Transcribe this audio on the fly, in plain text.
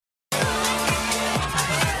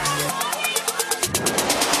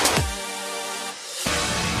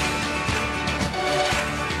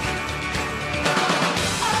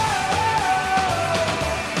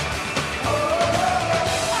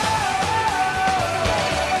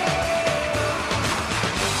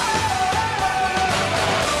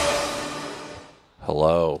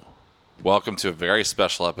Welcome to a very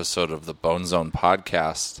special episode of the Bone Zone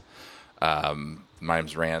podcast. My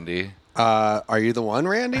name's Randy. Are you the one,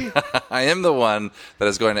 Randy? I am the one that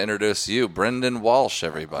is going to introduce you, Brendan Walsh,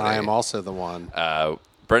 everybody. I am also the one.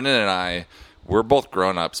 Brendan and I, we're both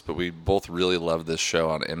grown-ups, but we both really love this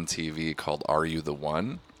show on MTV called Are You the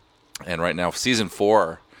One? And right now, season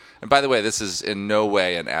 4. And by the way, this is in no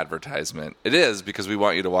way an advertisement. It is because we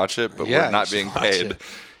want you to watch it, but we're not being paid.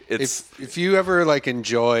 If you ever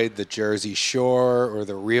enjoyed the Jersey Shore or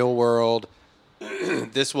the Real World,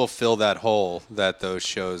 this will fill that hole that those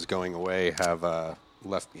shows going away have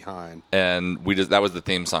left behind. And that was the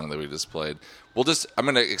theme song that we just played. I'm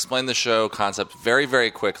going to explain the show concept very,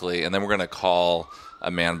 very quickly, and then we're going to call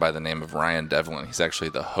a man by the name of Ryan Devlin. He's actually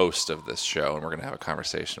the host of this show, and we're going to have a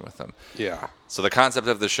conversation with him. Yeah. So the concept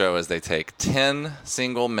of the show is they take 10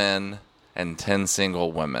 single men and 10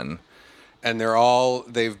 single women. And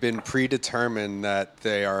they've been predetermined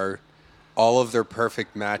that all of their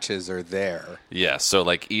perfect matches are there. Yeah,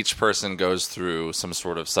 so each person goes through some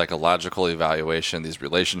sort of psychological evaluation. These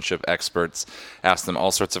relationship experts ask them all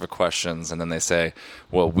sorts of questions, and then they say,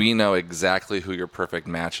 well, we know exactly who your perfect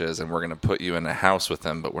match is, and we're going to put you in a house with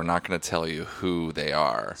them, but we're not going to tell you who they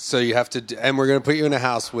are. So you have to, and we're going to put you in a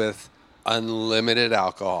house with unlimited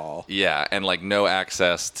alcohol. Yeah, and no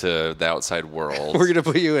access to the outside world. We're going to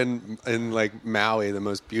put you in Maui, the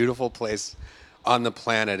most beautiful place on the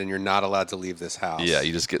planet, and you're not allowed to leave this house. Yeah,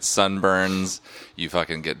 you just get sunburns, you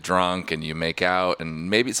fucking get drunk, and you make out, and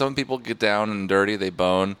maybe some people get down and dirty, they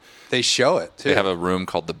bone. They show it, too. They have a room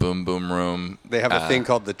called the Boom Boom Room. They have a thing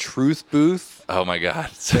called the Truth Booth. Oh, my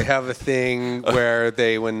God. They have a thing where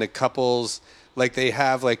when the couples... they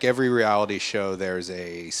have, every reality show, there's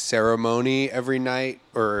a ceremony every night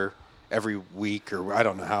or every week, or I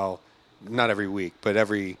don't know how, not every week, but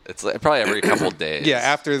it's probably every couple days. Yeah,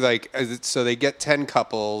 after, so they get 10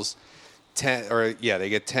 couples, they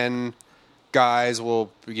get 10 guys.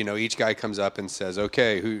 Each guy comes up and says,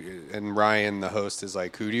 okay, and Ryan, the host, is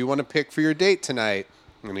like, who do you want to pick for your date tonight?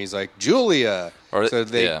 And he's like, Julia. So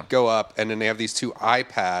they go up, and then they have these 2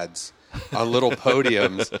 iPads on little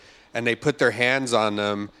podiums. And they put their hands on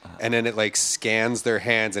them, and then it scans their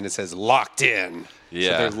hands, and it says locked in.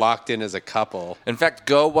 Yeah. So they're locked in as a couple. In fact,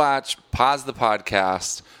 pause the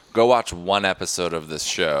podcast, go watch one episode of this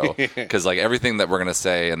show, because everything that we're going to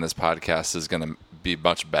say in this podcast is going to be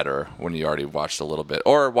much better when you already watched a little bit,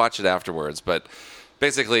 or watch it afterwards. But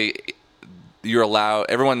basically,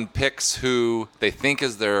 everyone picks who they think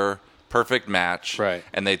is their perfect match, right?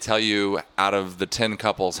 And they tell you out of the 10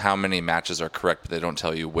 couples how many matches are correct, but they don't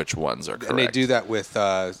tell you which ones are correct. And they do that with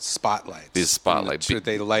spotlights. These spotlights,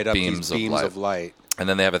 they light up these beams of light. And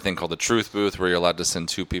then they have a thing called the Truth Booth, where you're allowed to send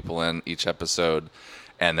 2 people in each episode,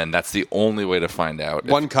 and then that's the only way to find out.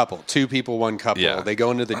 One couple, 2 people, one couple. Yeah. They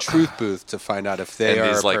go into the Truth Booth to find out if they are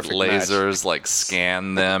a perfect match. And these lasers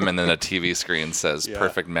scan them, and then a TV screen says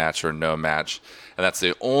perfect match or no match. And that's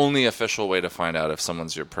the only official way to find out if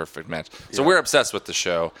someone's your perfect match. So we're obsessed with the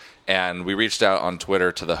show, and we reached out on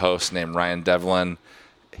Twitter to the host named Ryan Devlin,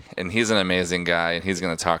 and he's an amazing guy, and he's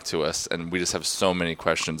going to talk to us, and we just have so many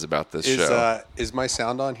questions about this show. Is my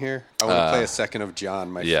sound on here? I want to play a second of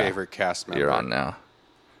John, my favorite cast member. You're on now.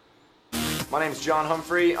 My name's John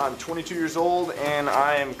Humphrey. I'm 22 years old, and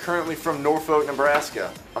I am currently from Norfolk,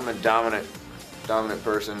 Nebraska. I'm a dominant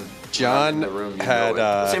person. John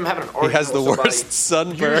has the worst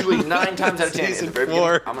sunburn. Usually 9 times out of 10. Season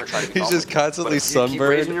 4. I'm gonna try to be He's just constantly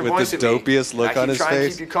sunburned with the dopiest look on his face. Try to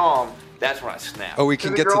keep you calm. That's when I snap. Oh, we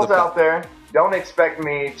can get to the girls out there. Don't expect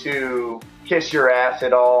me to kiss your ass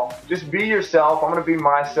at all. Just be yourself. I'm going to be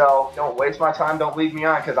myself. Don't waste my time. Don't lead me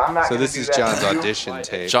on, because I'm not going to do that. So this is John's audition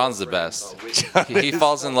tape. John's the best. He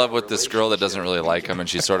falls in love with this girl that doesn't really like him, and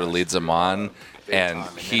she sort of leads him on. And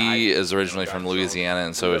he is originally from Louisiana,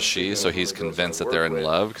 and so is she. So he's convinced that they're in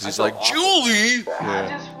love because he's like, Julie!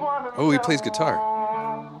 Yeah. Oh, he plays guitar.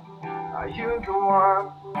 Are you the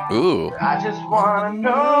one? Ooh. I just want to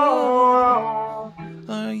know.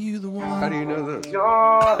 Are you the one? How do you know this?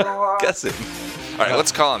 You're the one. Guessing. All right,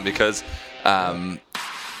 let's call him because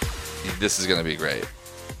this is going to be great.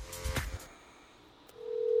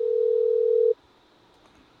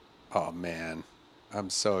 Oh, man. I'm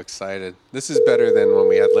so excited. This is better than when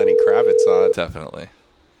we had Lenny Kravitz on. Definitely.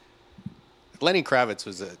 Lenny Kravitz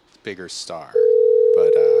was a bigger star,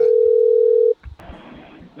 but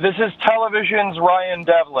This is television's Ryan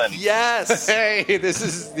Devlin. Yes. Hey, this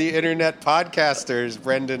is the internet podcasters,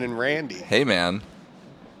 Brendan and Randy. Hey, man.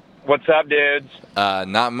 What's up, dudes?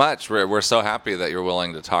 Not much. We're so happy that you're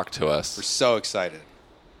willing to talk to us. We're so excited.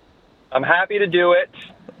 I'm happy to do it.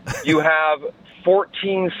 You have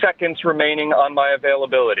 14 seconds remaining on my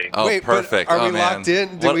availability. Oh, Wait, perfect. But are we man. locked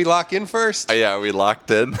in? Did we lock in first? Yeah, are we locked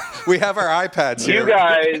in? We have our iPads here. You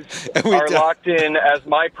guys are locked in as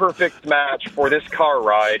my perfect match for this car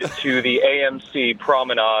ride to the AMC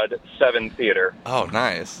Promenade 7 Theater. Oh,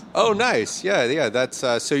 nice. Oh, nice. Yeah. That's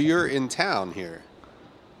so you're in town here.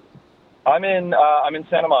 I'm in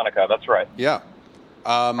Santa Monica. That's right. Yeah.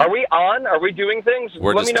 Are we on? Are we doing things?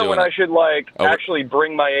 Let me know when I should actually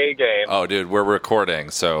bring my A game. Oh, dude, we're recording,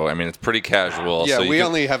 so I mean it's pretty casual. Yeah, so we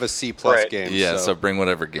only have a C+ game. Yeah, so bring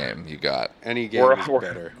whatever game you got. Any game is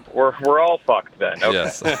better. We're all fucked then. Okay.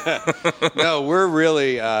 Yes. No, we're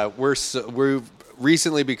really we've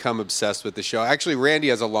recently become obsessed with the show. Actually, Randy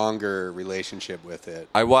has a longer relationship with it.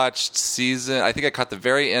 I watched I think I caught the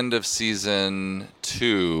very end of season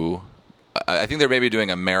 2. I think they're maybe doing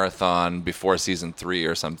a marathon before season 3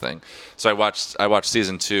 or something. So I watched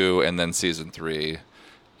season 2 and then season 3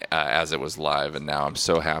 as it was live, and now I'm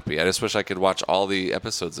so happy. I just wish I could watch all the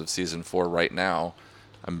episodes of season 4 right now.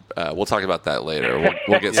 We'll talk about that later.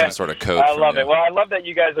 We'll get some sort of code. I love it. Well, I love that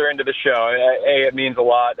you guys are into the show. It means a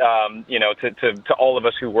lot, to all of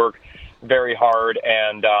us who work very hard,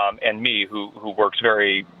 and me who works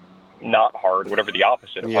very not hard, whatever the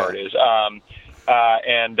opposite of hard is.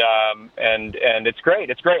 And it's great.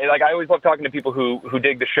 It's great. Like, I always love talking to people who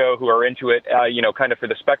dig the show, who are into it, kind of for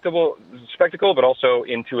the spectacle, but also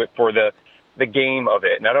into it for the game of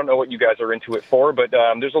it. And I don't know what you guys are into it for, but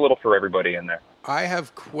there's a little for everybody in there. I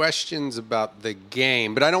have questions about the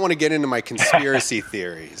game, but I don't want to get into my conspiracy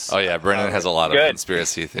theories. Oh yeah, Brennan has a lot of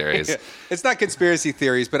conspiracy theories. It's not conspiracy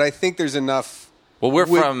theories, but I think there's enough. Well,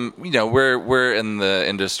 we're in the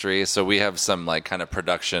industry, so we have some like kind of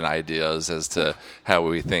production ideas as to how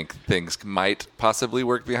we think things might possibly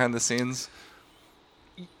work behind the scenes.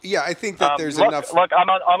 Yeah, I think that there's enough. Look, I'm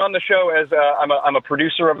on the show as I'm a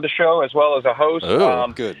producer of the show as well as a host.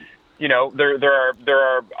 Oh, good. There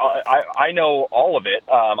are. I know all of it.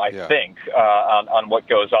 I think on what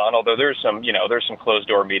goes on. Although there's some closed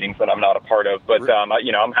door meetings that I'm not a part of. But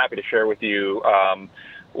I'm happy to share with you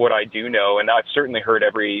what I do know, and I've certainly heard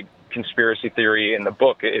every conspiracy theory in the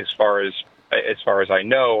book as far as I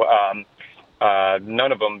know.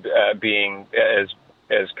 None of them being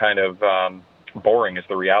as kind of boring as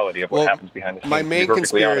the reality of what happens behind the scenes. My main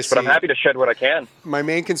conspiracy, but I'm happy to shed what I can. My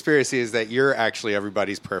main conspiracy is that you're actually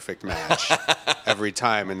everybody's perfect match every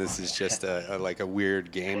time, and this is just a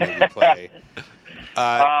weird game that you play.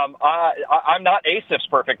 I'm not Asif's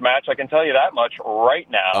perfect match. I can tell you that much right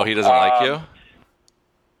now. Oh, he doesn't like you?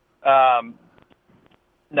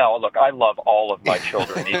 No, look, I love all of my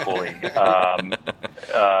children equally.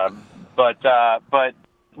 But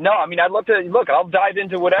no, I mean, I'd love to look. I'll dive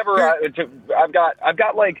into whatever. I've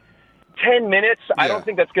got like 10 minutes. Yeah. I don't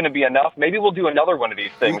think that's going to be enough. Maybe we'll do another one of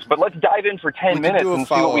these things. But let's dive in for 10 minutes and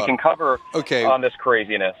see what we can cover on this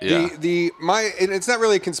craziness. Yeah. It's not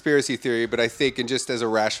really a conspiracy theory, but I think, and just as a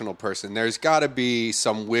rational person, there's got to be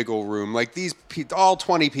some wiggle room. Like all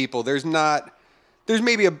 20 people, there's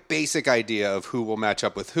maybe a basic idea of who will match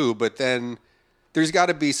up with who, but then there's got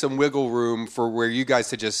to be some wiggle room for where you guys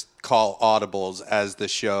to just call audibles as the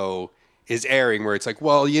show is airing, where it's like,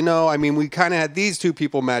 well, I mean, we kind of had these two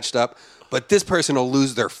people matched up, but this person will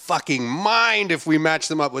lose their fucking mind if we match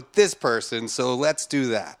them up with this person, so let's do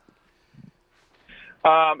that.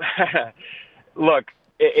 Look,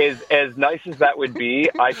 as nice as that would be,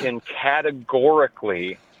 I can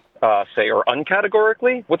categorically say, or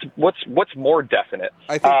uncategorically, what's more definite?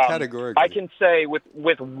 I think categorically. I can say with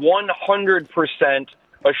 100%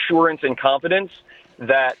 assurance and confidence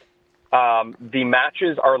that the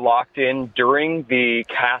matches are locked in during the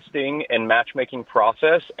casting and matchmaking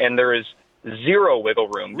process, and there is zero wiggle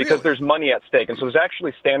room because there's money at stake. And so there's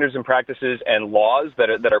actually standards and practices and laws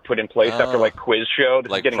that are put in place after like Quiz Show.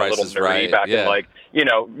 This like is getting Price a little is nerdy Right. in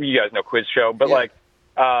you guys know Quiz Show, but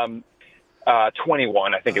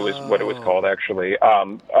 21, I think it was what it was called, actually.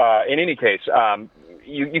 In any case,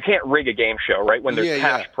 you can't rig a game show, right, when there's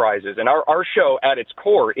cash prizes. And our show, at its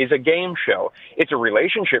core, is a game show. It's a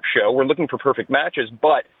relationship show. We're looking for perfect matches,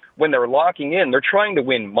 but when they're locking in, they're trying to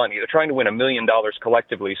win money. They're trying to win $1 million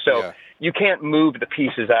collectively. So you can't move the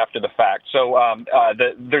pieces after the fact. So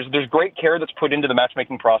there's great care that's put into the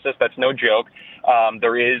matchmaking process. That's no joke.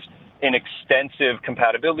 There is an extensive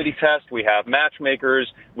compatibility test. We have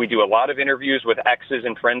matchmakers. We do a lot of interviews with exes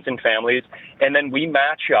and friends and families. And then we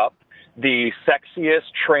match up the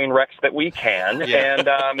sexiest train wrecks that we can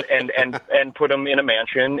and put them in a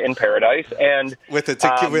mansion in paradise. And with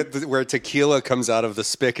where tequila comes out of the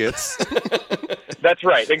spigots. That's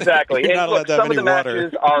right, exactly. You're not allowed to have any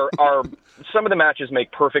water. some of the matches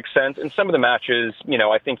make perfect sense, and some of the matches,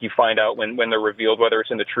 I think you find out when they're revealed, whether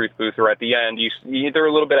it's in the truth booth or at the end, they're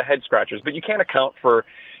a little bit of head scratchers. But you can't account for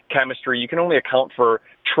chemistry. You can only account for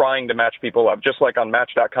trying to match people up, just like on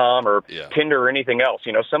Match.com or Tinder or anything else.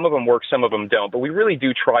 Some of them work, some of them don't. But we really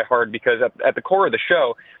do try hard because at the core of the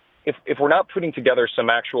show, if we're not putting together some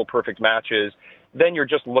actual perfect matches, then you're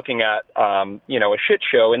just looking at, a shit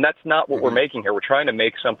show, and that's not what we're making here. We're trying to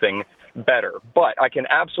make something better. But I can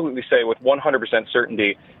absolutely say with 100%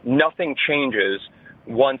 certainty, nothing changes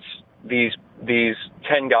once these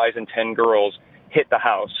 10 guys and 10 girls hit the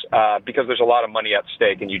house, because there's a lot of money at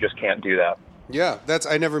stake, and you just can't do that. Yeah,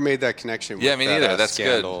 I never made that connection. Yeah, with me that, neither. That's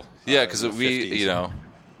scandal, good. Yeah, because we,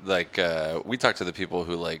 50s. We talk to the people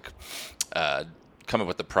who come up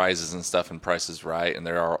with the prizes and stuff, and Price is Right, and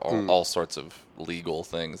there are all sorts of legal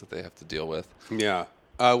things that they have to deal with. Yeah.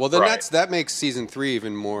 Well, then Right. that makes season 3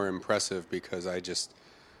 even more impressive, because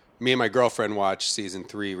me and my girlfriend watched season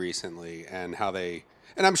 3 recently, and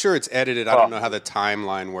and I'm sure it's edited. I don't know how the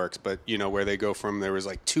timeline works, but where they go from, there was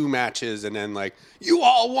 2 matches, and then you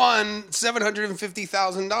all won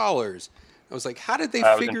 $750,000. I was like, how did they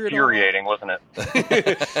figure it out? Infuriating, wasn't it?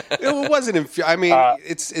 It wasn't. I mean,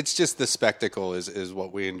 it's just the spectacle is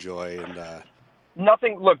what we enjoy, and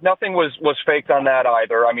Nothing was faked on that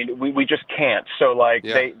either. I mean, we just can't. So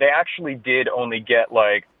they actually did only get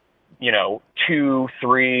 2,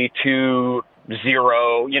 3, 2,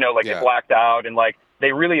 0. It blacked out, and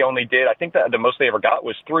they really only did. I think that the most they ever got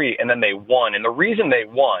was 3, and then they won. And the reason they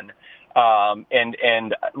won,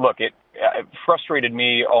 and look, it frustrated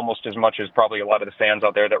me almost as much as probably a lot of the fans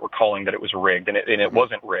out there that were calling that it was rigged, and it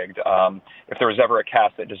wasn't rigged. If there was ever a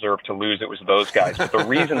cast that deserved to lose, it was those guys. But the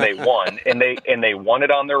reason they won, and they won it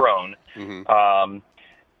on their own,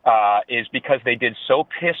 is because they did so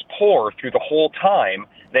piss poor through the whole time.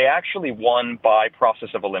 They actually won by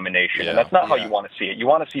process of elimination, and that's not how you want to see it. You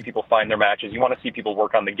want to see people find their matches. You want to see people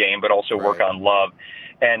work on the game, but also work on love.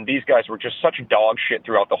 And these guys were just such dog shit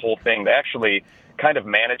throughout the whole thing. They actually kind of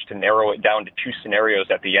managed to narrow it down to 2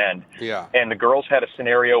 scenarios at the end. Yeah. And the girls had a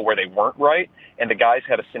scenario where they weren't right, and the guys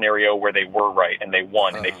had a scenario where they were right, and they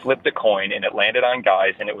won. And they flipped a coin, and it landed on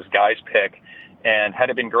guys, and it was guys' pick. And had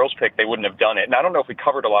it been girls' pick, they wouldn't have done it. And I don't know if we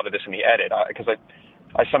covered a lot of this in the edit, because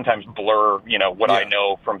I sometimes blur, what I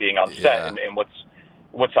know from being on set and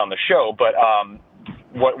what's on the show. But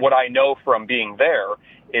what I know from being there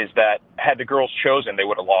is that had the girls chosen, they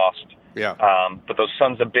would have lost. Yeah. But those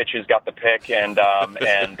sons of bitches got the pick, and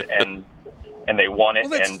they won it.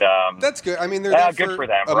 Well, that's good. I mean, they're there good for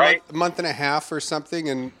them, a right? month and a half or something,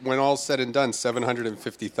 and when all's said and done,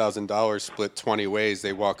 $750,000 split 20 ways,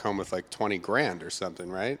 they walk home with $20,000 or something,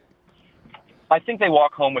 right? I think they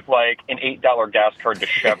walk home with an $8 gas card to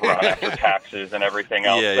Chevron after taxes and everything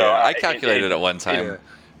else. Yeah, so, I calculated it one time.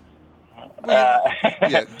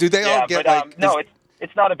 Do they all get no,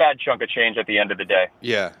 it's not a bad chunk of change at the end of the day.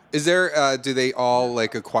 Yeah. Is there? Do they all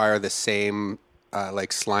acquire the same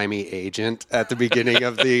slimy agent at the beginning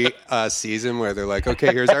of the season, where they're like,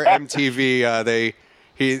 okay, here's our MTV.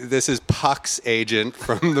 This is Puck's agent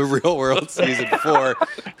from the Real World season 4,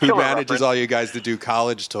 who manages all you guys to do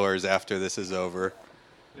college tours after this is over.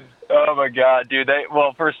 Oh my God, dude!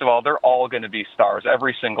 Well, first of all, they're all going to be stars,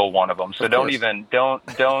 every single one of them. So don't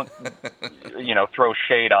throw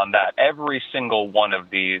shade on that. Every single one of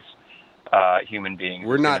these human beings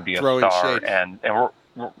we're is not going to be throwing a star, shade. and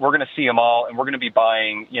we're going to see them all, and we're going to be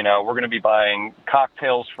buying,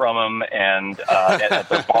 cocktails from them, and at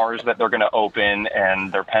the bars that they're going to open,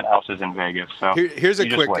 and their penthouses in Vegas. So here's a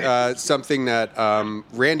quick something that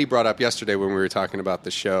Randy brought up yesterday when we were talking about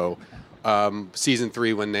the show. Season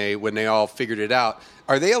 3, when they all figured it out,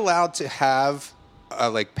 are they allowed to have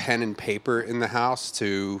pen and paper in the house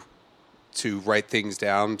to write things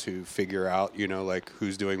down, to figure out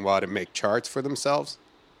who's doing what, and make charts for themselves?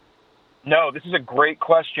 No, this is a great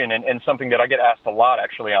question, and something that I get asked a lot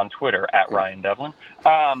actually on Twitter at Ryan Devlin.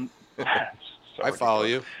 I follow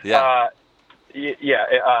you. Yeah.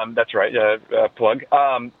 That's right. Plug.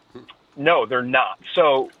 No, they're not.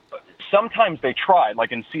 So sometimes they tried.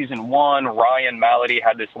 Like in season 1, Ryan Malady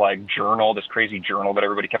had this journal, this crazy journal that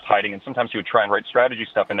everybody kept hiding, and sometimes he would try and write strategy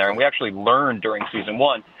stuff in there. And we actually learned during season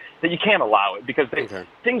 1 that you can't allow it, because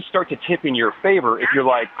things start to tip in your favor if you're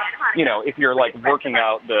working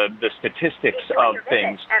out the statistics of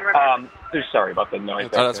things. Sorry about the noise.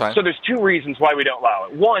 Oh, that's fine. So there's 2 reasons why we don't allow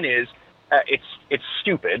it. One is it's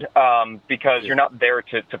stupid, because you're not there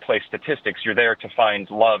to play statistics. You're there to find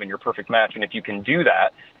love in your perfect match, and if you can do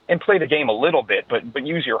that and play the game a little bit, but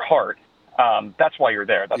use your heart, that's why you're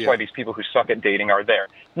there. That's why these people who suck at dating are there.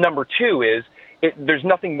 Number 2 is there's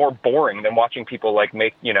nothing more boring than watching people like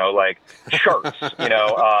make, like charts,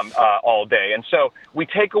 all day. And so we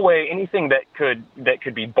take away anything that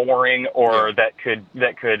could be boring or that could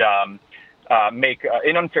make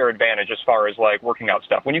an unfair advantage as far as like working out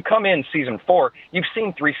stuff. When you come in season 4, you've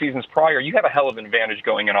seen 3 seasons prior, you have a hell of an advantage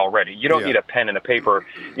going in already. You don't need a pen and a paper,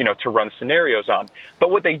 to run scenarios on.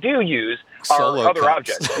 But what they do use are Solo other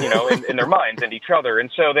cups. objects, in their minds and each other.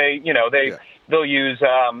 And so they'll use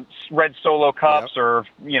red Solo cups or,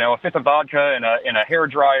 a fifth of vodka and a hair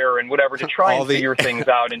dryer and whatever to try and figure things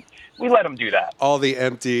out. And we let them do that. All the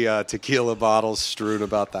empty tequila bottles strewn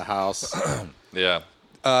about the house. Yeah.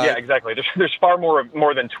 Yeah, exactly. There's far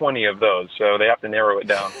more than 20 of those, so they have to narrow it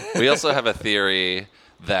down. We also have a theory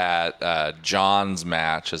that John's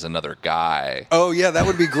match is another guy. Oh, yeah, that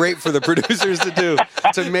would be great for the producers to do,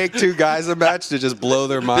 to make 2 guys a match to just blow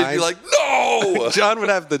their minds. They'd be like, no! John would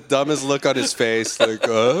have the dumbest look on his face, like,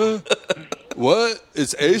 what?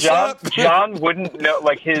 It's ASAP? John wouldn't know,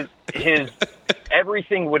 like his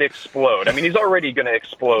everything would explode. I mean, he's already going to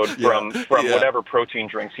explode from whatever protein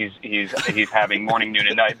drinks he's having morning, noon,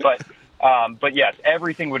 and night. But yes,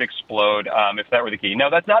 everything would explode if that were the key. No,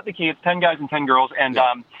 that's not the key. It's 10 guys and 10 girls, and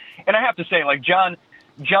I have to say, like John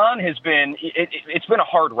has been. It's been a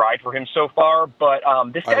hard ride for him so far, but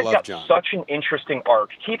this guy's got such an interesting arc.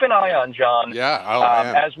 Keep an eye on John.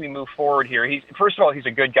 As we move forward here. First of all, he's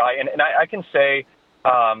a good guy, and I can say.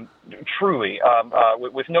 Truly,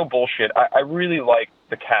 with no bullshit, I really like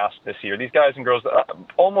the cast this year. These guys and girls,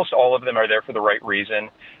 almost all of them are there for the right reason.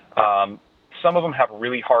 Some of them have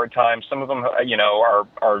really hard times. Some of them,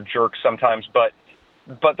 are jerks sometimes, but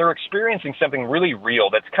they're experiencing something really real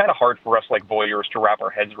that's kind of hard for us like voyeurs to wrap our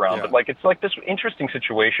heads around. Yeah. But like it's like this interesting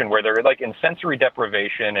situation where they're like in sensory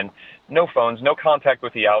deprivation and no phones, no contact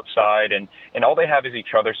with the outside, and all they have is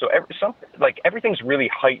each other. So everything's really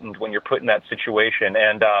heightened when you're put in that situation,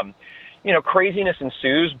 and craziness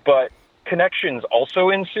ensues, but connections also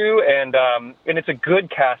ensue, and it's a good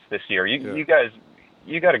cast this year. You guys.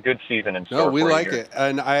 You got a good season in store. No, we like here. it,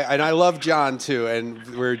 and I love John too. And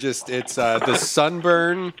we're just it's the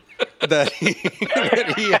sunburn that he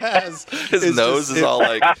has. His nose is all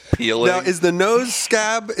like peeling. Now, is the nose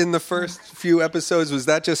scab in the first few episodes? Was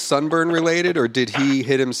that just sunburn related, or did he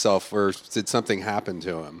hit himself, or did something happen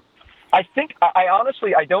to him? I think, I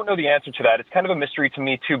honestly don't know the answer to that. It's kind of a mystery to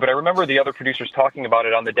me, too, but I remember the other producers talking about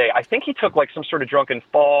it on the day. I think he took, like, some sort of drunken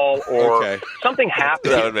fall or something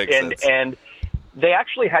happened. That would make sense. And they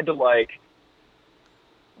actually had to, like,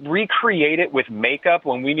 recreate it with makeup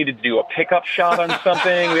when we needed to do a pickup shot on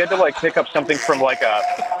something. We had to, like, pick up something from, like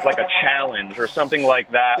a challenge or something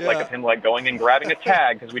like that, like of him, like, going and grabbing a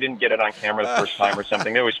tag because we didn't get it on camera the first time or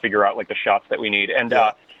something. They always figure out, like, the shots that we need. And,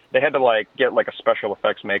 they had to like get like a special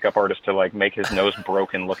effects makeup artist to like make his nose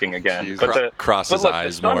broken looking again. Jeez, but cross his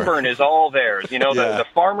eyes the sunburn more. is all theirs. The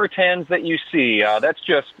farmer tans that you see, that's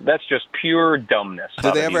just pure dumbness.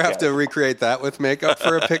 Did they ever have to recreate that with makeup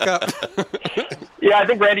for a pickup? Yeah, I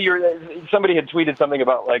think Randy, somebody had tweeted something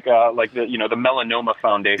about like the the melanoma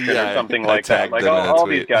foundation or something like that. Like all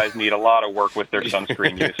these guys need a lot of work with their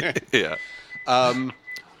sunscreen use. Yeah.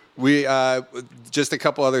 We just a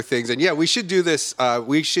couple other things, and we should do this.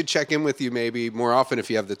 We should check in with you maybe more often if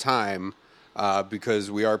you have the time,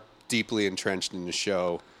 because we are deeply entrenched in the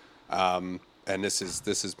show, and this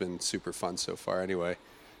has been super fun so far. Anyway,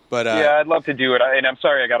 but I'd love to do it. And I'm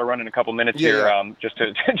sorry I got to run in a couple minutes here, just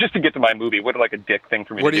to get to my movie. What like a dick thing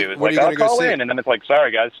for me to do? It's like I'll call in, and then it's like,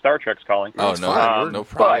 sorry guys, Star Trek's calling. Oh no, no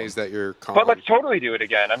problem. That you're calling. But let's totally do it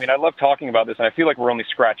again. I mean, I love talking about this, and I feel like we're only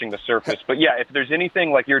scratching the surface. But yeah, if there's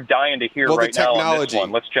anything like you're dying to hear right now on this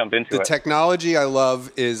one, let's jump into it. The technology I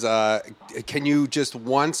love is, can you just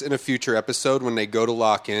once in a future episode when they go to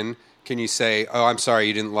lock in, can you say, "Oh, I'm sorry,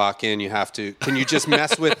 you didn't lock in. You have to." Can you just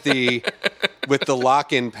mess with the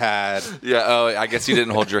lock-in pad? Yeah. Oh, I guess you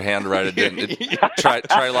didn't hold your hand right. It didn't.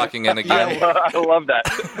 Try locking in again. I love that.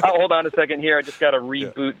 Hold on a second here. I just got to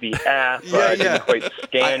reboot the app. I didn't quite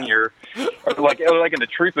scan your like in the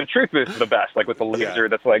truth. The truth is the best. Like with the laser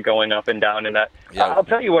that's like going up and down and that. Yeah. I'll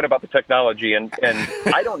tell you what about the technology and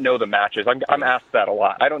I don't know the matches. I'm asked that a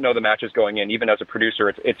lot. I don't know the matches going in. Even as a producer,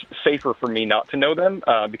 it's safer for me not to know them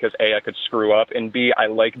because A, I could screw up, and B, I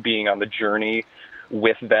like being on the journey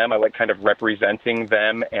with them. I like kind of representing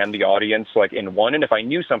them and the audience like in one. And if I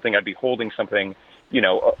knew something, I'd be holding something,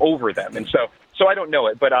 over them. And so I don't know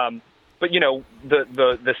it, but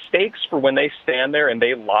the stakes for when they stand there and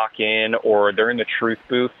they lock in or they're in the truth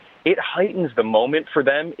booth, it heightens the moment for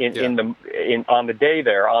them on the day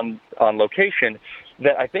there on location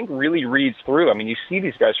that I think really reads through. I mean, you see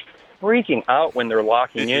these guys freaking out when they're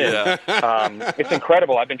locking in. It's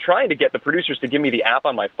incredible. I've been trying to get the producers to give me the app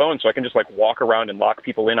on my phone so I can just like walk around and lock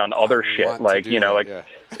people in on other shit. Like, you know,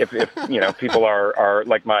 if you know, people are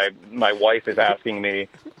like my wife is asking me,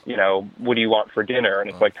 you know, what do you want for dinner? And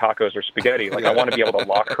it's like tacos or spaghetti. Like, I want to be able to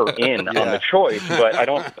lock her in on the choice, but I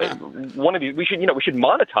don't. One of these, we should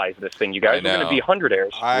monetize this thing, you guys. We're going to be 100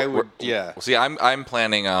 airs. I would, See, I'm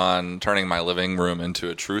planning on turning my living room into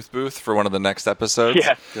a truth booth for one of the next episodes.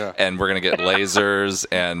 And we're going to get lasers,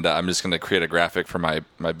 and I'm just going to create a graphic for my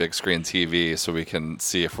big screen TV so we can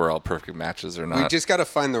see if we're all perfect matches or not. We just got to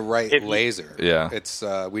find the right laser. Yeah. It's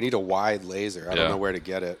we need a wide laser. I don't know where to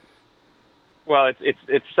get it. Well,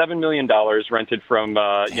 it's $7 million rented from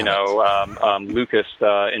Lucas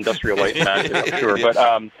Industrial Light Magic, I'm sure.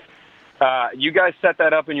 But you guys set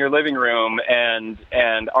that up in your living room, and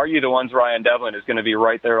Are You the Ones, Ryan Devlin is going to be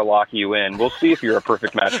right there to lock you in. We'll see if you're a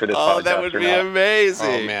perfect match for this podcast. Oh, that would be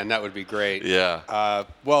amazing. Oh, man, that would be great. Yeah.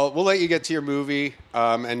 Well, we'll let you get to your movie,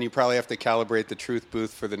 and you probably have to calibrate the truth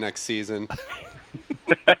booth for the next season.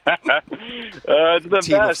 It's the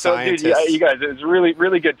Team best. of Dude, you guys, it's really,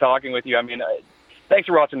 really good talking with you. I mean, thanks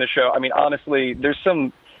for watching the show. I mean, honestly, this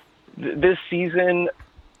season,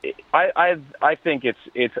 I think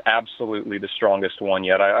it's absolutely the strongest one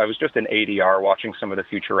yet. I was just in ADR watching some of the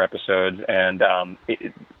future episodes, and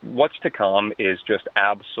what's to come is just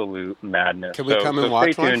absolute madness. Can we come and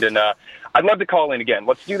watch stay tuned, and I'd love to call in again.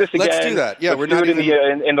 Let's do this again. Let's do that. Yeah, we're not do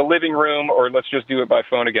it in the living room, or let's just do it by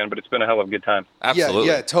phone again. But it's been a hell of a good time. Absolutely.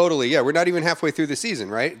 Yeah, totally. Yeah, we're not even halfway through the season,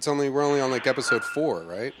 right? We're only on like episode 4,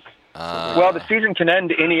 right? Well, the season can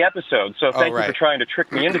end any episode, so thank you for trying to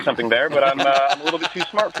trick me into something there, but I'm a little bit too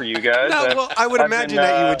smart for you guys. No, well, I would imagine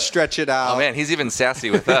that you would stretch it out. Oh man, he's even sassy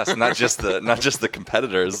with us, not just the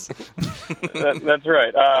competitors. That's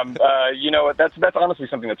right. You know, that's honestly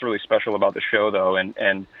something that's really special about the show, though, and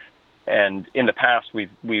in the past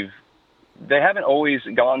they haven't always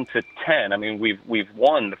gone to 10. I mean, we've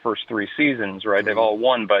won the first 3 seasons, right? Mm-hmm. They've all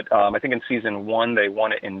won, but I think in season 1 they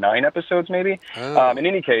won it in 9 episodes, maybe. Oh. In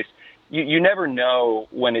any case, you never know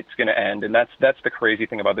when it's going to end, and that's the crazy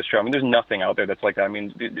thing about this show. I mean, there's nothing out there that's like that. I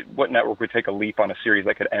mean, what network would take a leap on a series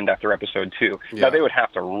that could end after episode 2? Yeah. Now, they would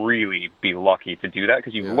have to really be lucky to do that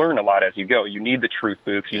because you learn a lot as you go. You need the truth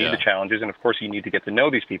booths, you need the challenges, and of course you need to get to know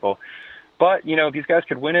these people. But, you know, these guys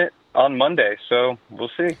could win it on Monday, so we'll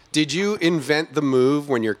see. Did you invent the move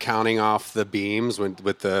when you're counting off the beams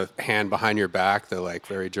with the hand behind your back, the, like,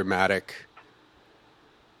 very dramatic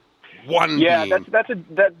one beam?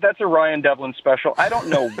 That's a Ryan Devlin special. I don't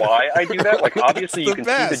know why I do that. Like, obviously you can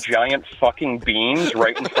see the giant fucking beams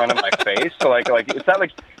right in front of my face. So, like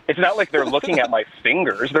it's not like they're looking at my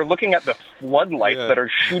fingers. They're looking at the floodlights that are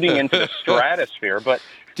shooting into the stratosphere, but...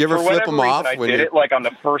 Do you ever flip them off? I did it like on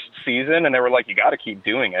the first season, and they were like, "You got to keep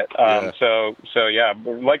doing it." So yeah,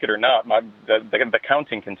 like it or not, the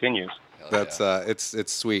counting continues. That's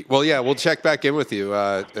it's sweet. Well, yeah, we'll check back in with you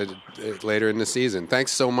later in the season.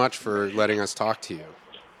 Thanks so much for letting us talk to you.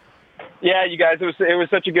 Yeah, you guys, it was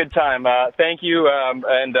such a good time. Thank you,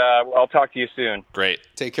 and I'll talk to you soon. Great.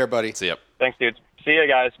 Take care, buddy. See ya. Thanks, dudes. See you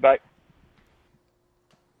guys. Bye.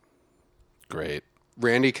 Great.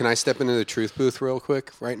 Randy, can I step into the truth booth real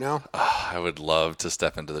quick right now? I would love to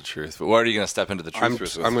step into the truth. But where are you going to step into the truth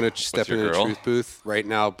booth? I'm going to step into the truth booth right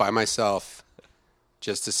now by myself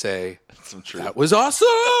just to say, that was awesome!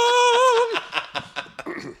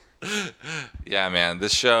 Yeah, man,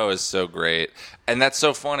 this show is so great. And that's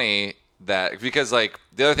so funny that, because, like,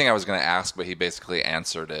 the other thing I was going to ask, but he basically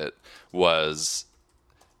answered it, was,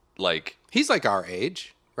 like... He's like our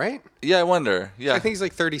age. Right? Yeah, I wonder. Yeah, I think he's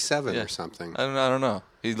like 37 or something. I don't know.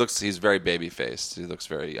 He's very baby faced. He looks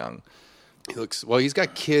very young. He's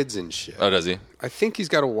got kids and shit. Oh, does he? I think he's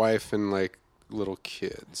got a wife and like little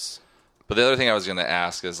kids. But the other thing I was going to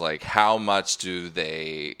ask is like, how much do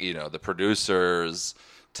they, the producers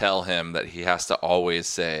tell him that he has to always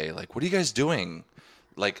say, like, what are you guys doing?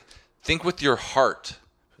 Like, think with your heart.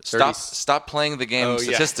 Stop playing the game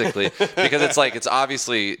statistically because it's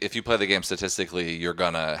obviously if you play the game statistically you're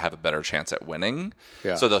gonna have a better chance at winning.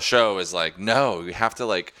 Yeah. So the show is like, no, you have to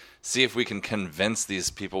like see if we can convince these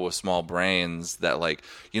people with small brains that like,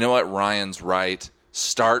 you know what, Ryan's right.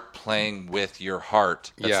 Start playing with your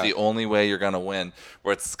heart. That's the only way you're gonna win.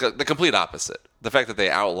 Where it's the complete opposite. The fact that they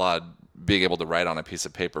outlawed being able to write on a piece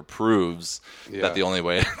of paper proves that the only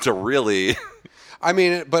way to really. I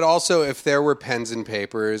mean, but also if there were pens and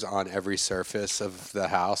papers on every surface of the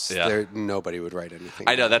house, nobody would write anything.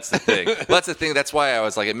 I know, that's the thing. Well, that's the thing. That's why I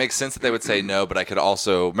was like, it makes sense that they would say no, but I could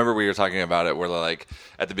also, remember we were talking about it where they're like,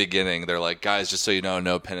 at the beginning, they're like, guys, just so you know,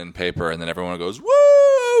 no pen and paper. And then everyone goes,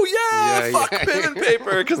 woo, fuck pen and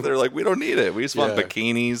paper, because they're like, we don't need it. We just want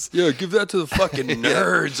bikinis. Yeah, give that to the fucking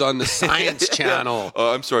nerds on the Science Channel.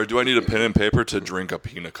 I'm sorry, do I need a pen and paper to drink a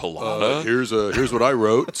pina colada? Here's what I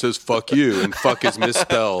wrote. It says "fuck you" and "fuck" is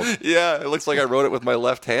misspelled. Yeah, it looks like I wrote it with my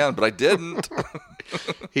left hand, but I didn't.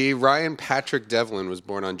 Ryan Patrick Devlin was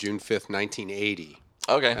born on June 5th, 1980.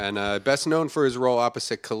 Okay. And best known for his role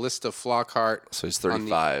opposite Callista Flockhart. So he's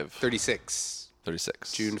 35. 36.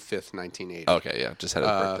 36. June 5th, 1980. Okay, yeah, just had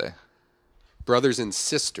his birthday. Brothers and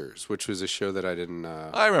Sisters, which was a show that I didn't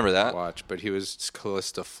I remember that. watch, but he was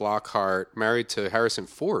Callista Flockhart, married to Harrison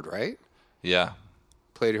Ford, right? Yeah.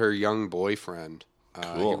 Played her young boyfriend.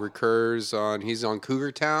 Cool. He's on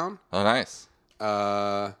Cougar Town. Oh, nice.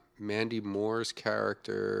 Mandy Moore's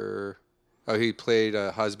character. Oh, he played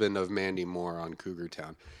a husband of Mandy Moore on Cougar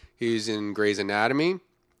Town. He's in Grey's Anatomy.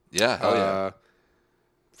 Yeah, hell yeah.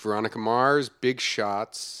 Veronica Mars, Big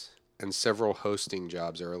Shots, and several hosting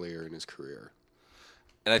jobs earlier in his career.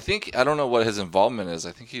 And I don't know what his involvement is.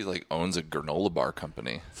 I think he owns a granola bar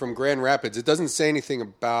company. From Grand Rapids. It doesn't say anything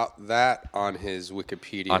about that on his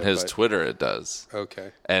Wikipedia. On his Twitter, it does.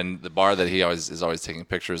 Okay. And the bar that he is always taking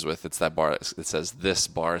pictures with, it's that bar that says, "This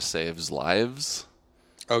bar saves lives."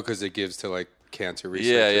 Oh, because it gives to cancer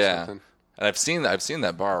research or something. And I've seen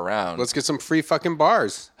that bar around. Let's get some free fucking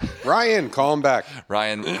bars. Ryan, call him back.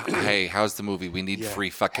 Ryan, hey, how's the movie? We need free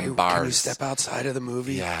fucking bars. Can we step outside of the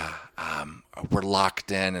movie? Yeah, we're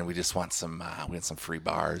locked in, and we just want some free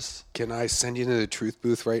bars. Can I send you to the truth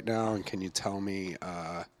booth right now, and can you tell me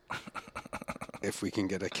if we can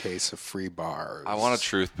get a case of free bars? I want a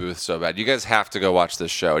truth booth so bad. You guys have to go watch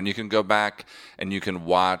this show, and you can go back and you can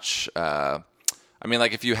watch.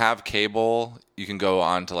 If you have cable, you can go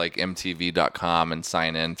on to MTV.com and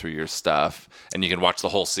sign in through your stuff, and you can watch the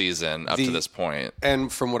whole season up to this point.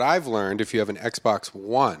 And from what I've learned, if you have an Xbox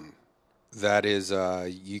One, that is,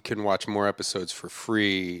 you can watch more episodes for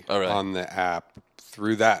free on the app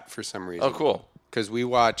through that for some reason. Oh, cool. Because we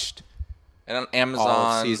watched... And on Amazon,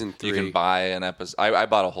 all of season 3. You can buy an episode. I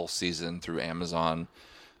bought a whole season through Amazon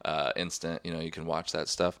Instant. You can watch that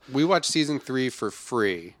stuff. We watched season 3 for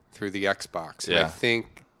free through the Xbox. And Yeah. I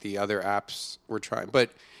think the other apps were trying.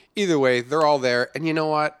 But either way, they're all there. And you know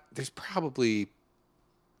what? There's probably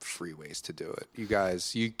free ways to do it. You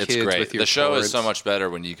guys, kids It's great. with your The show cords. is so much better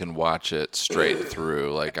when you can watch it straight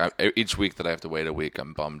through. Each week that I have to wait a week,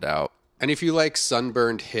 I'm bummed out. And if you like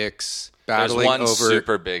sunburned hicks There's battling one over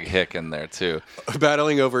super big hick in there too.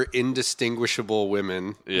 battling over indistinguishable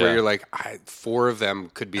women, where you're like, 4 of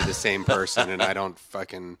them could be the same person, and I don't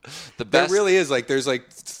fucking. The There best, really is there's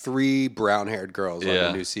 3 brown-haired girls on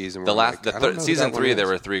the new season. The where last season 3, there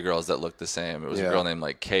were 3 girls that looked the same. It was a girl named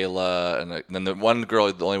Kayla, and then the one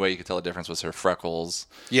girl. The only way you could tell the difference was her freckles.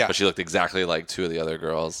 Yeah, but she looked exactly like 2 of the other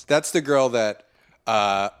girls. That's the girl that.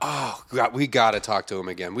 We got to talk to him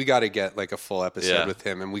again. We got to get a full episode with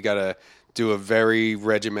him, and we got to do a very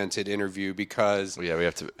regimented interview because we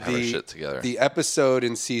have to have our shit together. The episode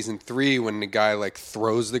in season 3 when the guy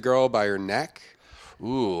throws the girl by her neck.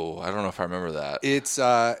 Ooh, I don't know if I remember that. It's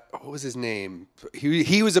what was his name?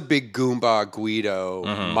 He was a big Goomba Guido.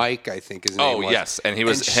 Mike, I think his name was. Oh yes, and he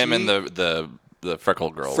was him and the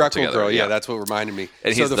freckled girl. Freckled girl, yeah, that's what reminded me.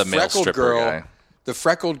 And he's the male stripper guy. The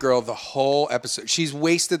freckled girl, the whole episode, she's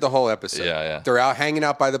wasted the whole episode. Yeah. They're out hanging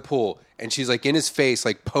out by the pool, and she's in his face,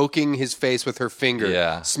 poking his face with her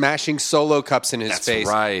finger, smashing Solo cups in his face.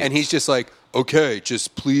 Right. And he's just okay,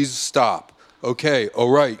 just please stop. Okay,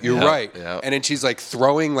 all right, you're right. Yep. And then she's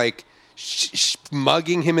throwing,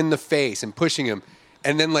 mugging him in the face and pushing him.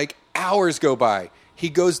 And then hours go by. He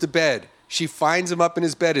goes to bed. She finds him up in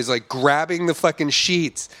his bed, is grabbing the fucking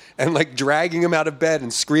sheets and dragging him out of bed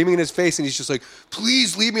and screaming in his face. And he's just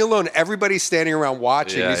please leave me alone. Everybody's standing around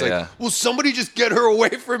watching. Yeah, he's will somebody just get her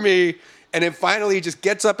away from me? And then finally he just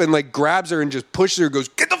gets up and grabs her and just pushes her and goes,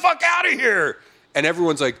 get the fuck out of here. And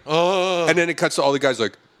everyone's oh. And then it cuts to all the guys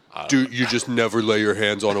dude, you just never lay your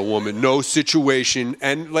hands on a woman. No situation.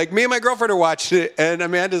 And me and my girlfriend are watching it. And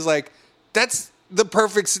Amanda's that's the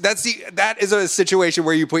perfect. That is a situation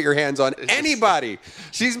where you put your hands on anybody.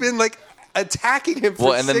 She's been attacking him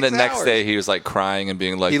for 6 hours. And then the next day he was crying and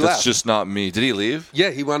being He that's left. just not me. Did he leave? Yeah,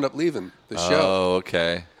 he wound up leaving the show. Oh,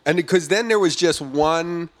 okay. And because then there was just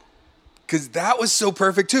one. Because that was so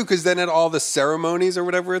perfect too. Because then at all the ceremonies or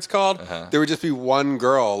whatever it's called, there would just be one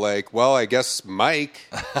girl. I guess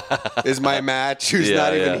Mike is my match. Who's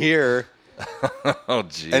not even here. Oh,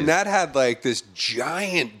 geez. And that had this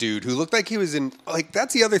giant dude who looked like he was in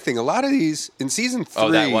that's the other thing. A lot of these in season 3.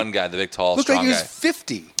 Oh, that one guy, the big, tall, looked strong like he was guy.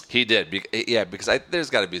 50. He did. Because there's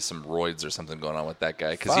got to be some roids or something going on with that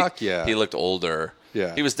guy. Fuck he, yeah. He looked older.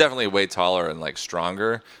 Yeah. He was definitely way taller and like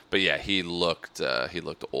stronger, but yeah, he looked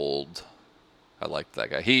old. I liked that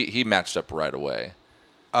guy. He matched up right away.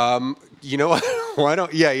 You know what? Why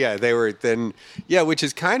don't? Yeah. They were then. Yeah, which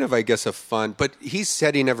is kind of, I guess, a fun. But he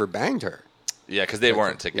said he never banged her. Yeah, because they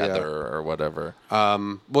weren't together or whatever.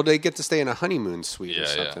 Well, they get to stay in a honeymoon suite or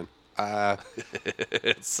something.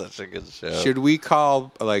 It's such a good show. Should we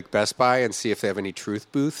call like Best Buy and see if they have any truth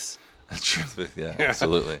booths? Truth booth, yeah,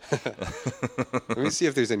 absolutely. Let me see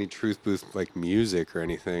if there's any truth booth like music or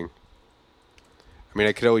anything. I mean,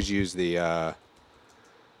 I could always use the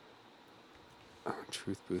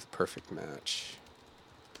truth booth perfect match.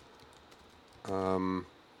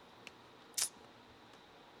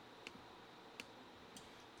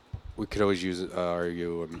 We could always use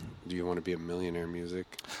do you want to be a millionaire music?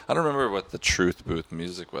 I don't remember what the truth booth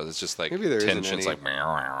music was. It's just like Maybe there isn't tension. It's any.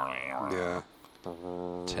 like Yeah.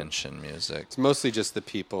 tension music. It's mostly just the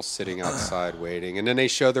people sitting outside waiting, and then they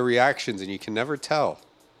show the reactions, and you can never tell.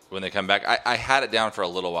 When they come back, I had it down for a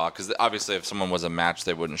little while because obviously if someone was a match,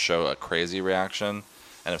 they wouldn't show a crazy reaction.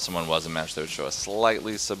 And if someone was a match, they would show a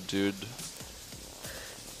slightly subdued.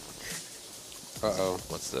 Uh-oh.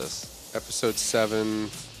 What's this? Episode 7,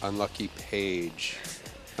 Unlucky Page.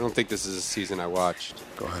 I don't think this is a season I watched.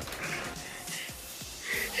 Go ahead.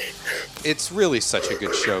 It's really such a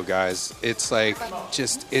good show, guys. It's like,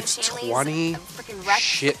 it's 20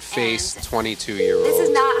 shit-faced 22-year-olds. This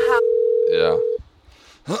is not how... Yeah.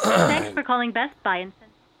 Thanks for calling Best Buy. And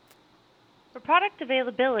For product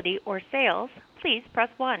availability or sales, please press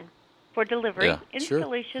 1. For delivery, Yeah,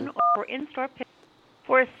 installation, or in-store pickup.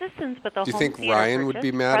 For assistance with the Do you home think theater Ryan would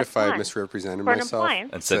purchase, be mad press if I 1. misrepresented For an myself? appliance,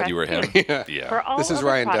 And said press you were him? 2. Yeah. For all This is other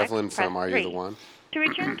Ryan products, Devlin from press Are You 3. the One? To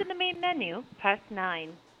return to the main menu, press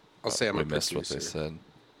 9. I'll say I'm We a missed producer. what they said.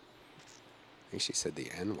 I think she said the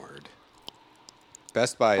N-word.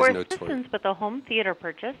 Best Buy For is notorious. assistance with a home theater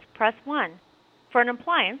purchase, press 1. For an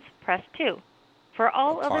appliance, press 2. For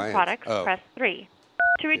all other Appliance? products, Oh. press 3.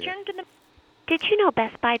 To return to the... Did you know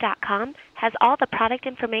BestBuy.com has all the product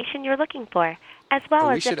information you're looking for, as well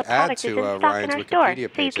We as if should the add product is to in stock Ryan's in our Wikipedia store, so you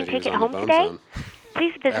page can that he take was it on home the Bone today? Zone.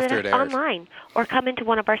 Please visit After it us airs. online or come into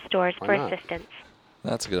one of our stores Why for not? assistance.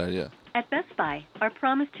 That's a good idea. At Best Buy, our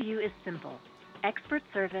promise to you is simple. Expert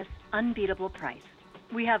service, unbeatable price.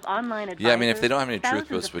 We have online advisors, Yeah, I mean, if they don't have any truth thousands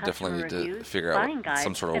booths, of we definitely customer need to reviews, figure out buying guides,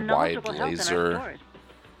 some sort of and wide knowledgeable help in our laser, stores.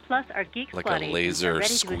 Plus, our Geek like Squad a agents laser are ready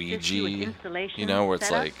to assist you with squeegee, installation, you know, where it's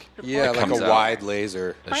setup, like, support, Yeah, like comes a out. wide laser.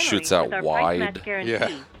 it Finally, shoots with out our wide. price match guarantee,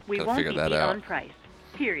 Yeah. we Gotta won't figure be that beat out. on price.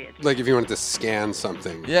 Period. Like if you wanted to scan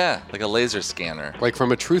something. Yeah, like a laser scanner. Like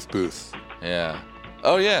from a truth booth. Yeah.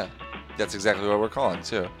 Oh, yeah. That's exactly what we're calling,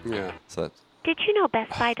 too. Yeah. So that's, Did you know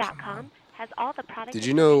BestBuy.com has all the product Did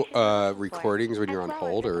you know information you're looking for, recordings when you're as on well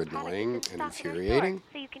as hold if are the product is annoying in and stock in our infuriating? store,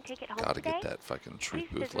 so you can take it home gotta today? get that fucking truth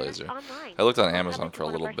Please booth visit us laser. online I looked on or come Amazon into for a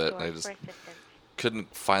one of little our bit, and I stores just for assistance.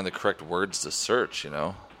 couldn't find the correct words to search, you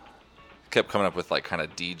know? Kept coming up with, like, kind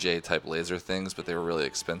of DJ-type laser things, but they were really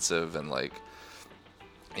expensive, and, like,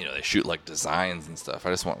 you know, they shoot, like, designs and stuff. I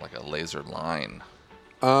just want, like, a laser line.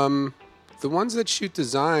 The ones that shoot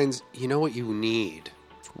designs, you know what you need?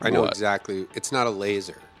 I know What? exactly. It's not a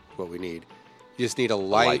laser, what we need. You just need a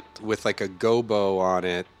light with like a gobo on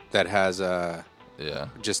it that has Yeah.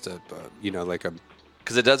 just you know, like a...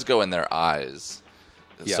 Because it does go in their eyes.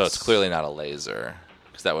 So Yes. it's clearly not a laser,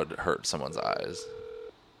 because that would hurt someone's eyes.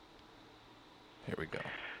 Here we go.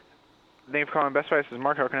 Thank you for calling Best Buy. This is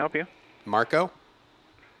Mark. How can I help you? Marco?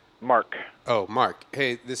 Mark. Oh, Mark.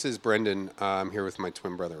 Hey, this is Brendan. I'm here with my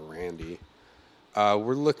twin brother, Randy.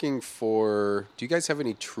 We're looking for... Do you guys have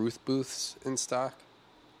any truth booths in stock?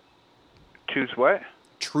 Choose what?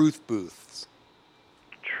 Truth booths.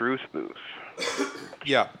 Truth booth.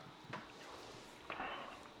 Yeah.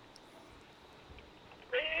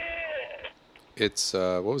 It's,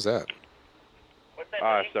 what was that?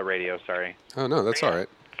 It's the radio, sorry. Oh, no, that's all right.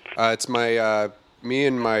 It's me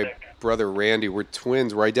and my brother Randy. We're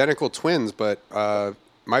twins. We're identical twins, but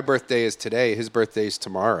my birthday is today. His birthday is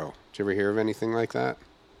tomorrow. Did you ever hear of anything like that?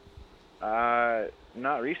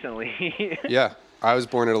 Not recently. Yeah. I was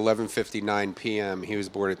born at 11:59 p.m. He was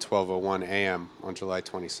born at 12:01 a.m. on July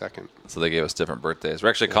 22nd. So they gave us different birthdays. We're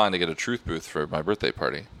actually calling to get a truth booth for my birthday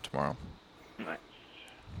party tomorrow. Nice.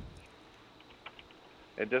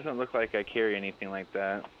 It doesn't look like I carry anything like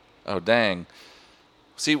that. Oh, dang.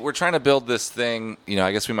 See, we're trying to build this thing. You know,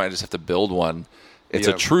 I guess we might just have to build one. It's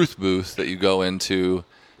Yeah. a truth booth that you go into.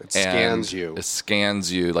 It scans you. It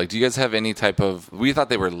scans you. Like, do you guys have any type of... We thought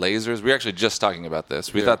they were lasers. We were actually just talking about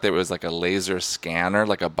this. We Yeah. thought there was like a laser scanner,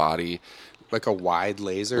 like a body, Like a wide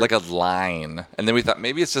laser? like a line. And then we thought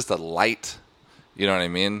maybe it's just a light. You know what I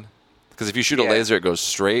mean? Because if you shoot a laser, it goes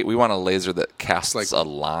straight. We want a laser that casts a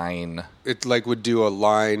line. It would do a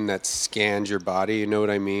line that scans your body. You know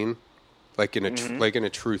what I mean? Like in a in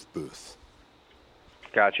a truth booth.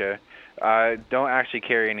 Gotcha. Don't actually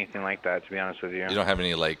carry anything like that, to be honest with you. You don't have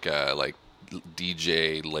any like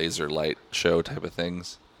DJ laser light show type of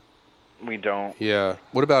things? We don't. Yeah.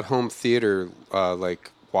 What about home theater,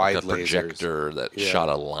 like wide like a projector lasers? that shot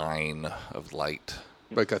a line of light.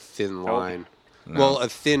 Like a thin line. No. Well, a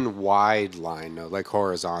thin, wide line, no, like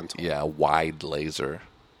horizontal. Yeah, wide laser.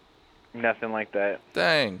 Nothing like that.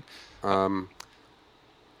 Dang. Okay.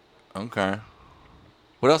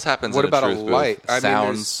 What else happens What in about a a truth light? booth?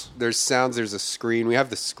 Sounds. There's sounds, there's a screen. We have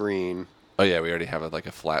the screen. Oh, yeah, we already have like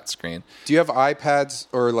a flat screen. Do you have iPads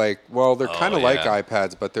or they're kind of like yeah.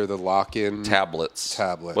 iPads, but they're the lock-in tablets.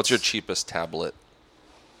 What's your cheapest tablet?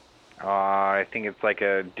 I think it's like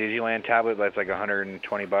a Digiland tablet that's like $120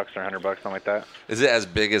 or $100, something like that. Is it as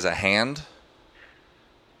big as a hand?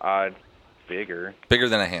 Bigger. Bigger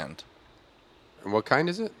than a hand. And what kind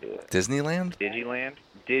is it? Disneyland? Digiland?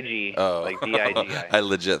 Digi. Oh. Like D-I-G-I. I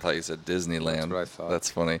legit thought you said Disneyland. That's what I thought. That's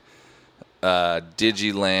funny.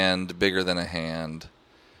 Digiland, bigger than a hand.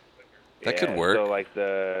 That could work. So like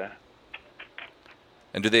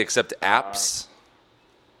And do they accept apps?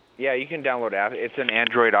 Yeah, you can download app. It's an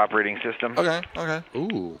Android operating system. Okay.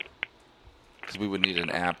 Ooh. Because we would need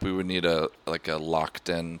an app. We would need a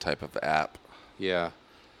locked-in type of app. Yeah.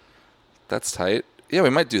 That's tight. Yeah,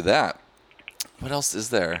 we might do that. What else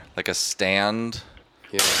is there? Like a stand?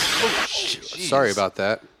 Yeah. Oh, sorry about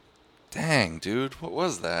that. Dang, dude. What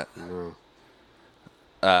was that? No.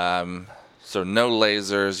 So no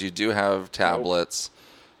lasers. You do have tablets.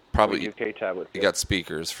 Probably UK tablets. You got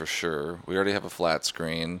speakers for sure. We already have a flat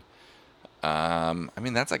screen. I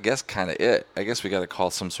mean, that's, I guess, kind of it. I guess we got to call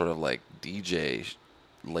some sort of like DJ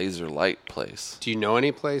laser light place. Do you know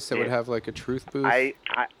any place that would have like a truth booth? I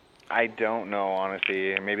don't know,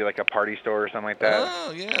 honestly. Maybe like a party store or something like that.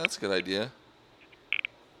 Oh, yeah, that's a good idea.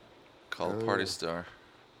 Call a party store.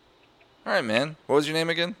 All right, man. What was your name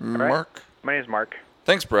again? Right. Mark? My name is Mark.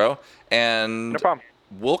 Thanks, bro. And no problem.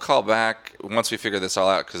 We'll call back once we figure this all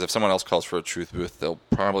out, because if someone else calls for a truth booth, they'll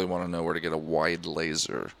probably want to know where to get a wide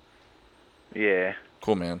laser. Yeah.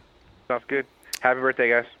 Cool, man. Sounds good. Happy birthday,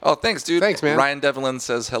 guys. Oh, thanks, dude. Thanks, man. Ryan Devlin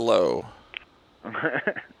says hello.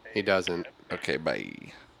 He doesn't. Okay, bye.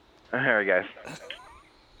 All right, guys.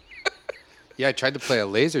 Yeah, I tried to play a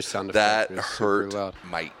laser sound That effect. It was super hurt loud.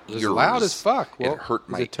 my ears. It was loud as fuck. Well, it hurt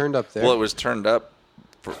my... Is it turned up there? Well, it was turned up.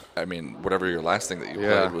 For, I mean, whatever your last thing that you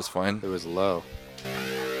played was fine. It was low.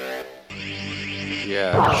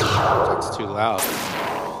 Yeah, that's too loud.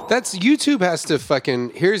 That's YouTube has to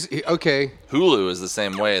fucking okay. Hulu is the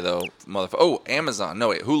same way though, motherfucker. Oh, Amazon. No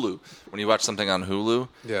wait, Hulu. When you watch something on Hulu,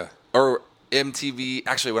 yeah, or MTV.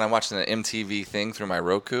 Actually, when I'm watching an MTV thing through my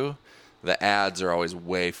Roku, the ads are always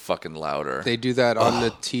way fucking louder. They do that on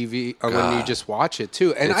the TV when you just watch it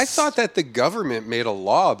too. And I thought that the government made a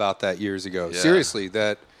law about that years ago. Yeah. Seriously,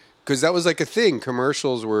 because that was like a thing.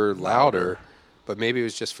 Commercials were louder. But maybe it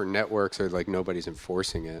was just for networks or like nobody's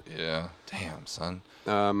enforcing it. Yeah. Damn, son.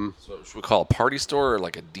 So should we call a party store or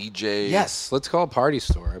like a DJ? Yes, let's call a party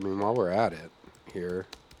store. I mean, while we're at it here.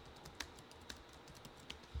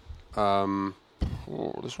 Oh,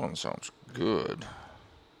 this one sounds good.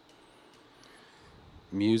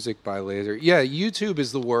 Music by laser. Yeah, YouTube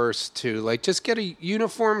is the worst too. Like, just get a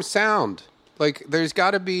uniform sound. Like, there's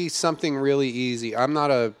got to be something really easy. I'm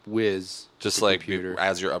not a whiz. Just like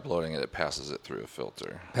as you're uploading it, it passes it through a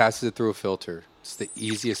filter. Passes it through a filter. It's the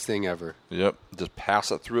easiest thing ever. Yep. Just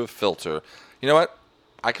pass it through a filter. You know what?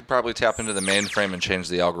 I could probably tap into the mainframe and change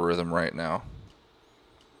the algorithm right now.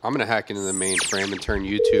 I'm going to hack into the mainframe and turn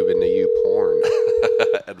YouTube into YouPorn.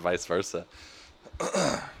 And vice versa.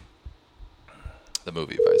 The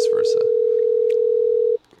movie Vice Versa.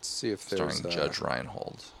 Let's see if there's... Starring Judge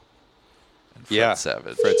Reinhold. And Fred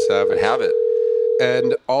Savage. Fred Savage. I have it.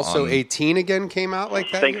 And also 18 again came out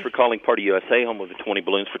like that? Thanks for calling Party USA, home of the 20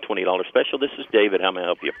 balloons for $20 special. This is David. How may I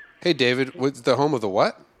help you? Hey, David. What's the home of the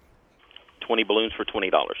what? 20 balloons for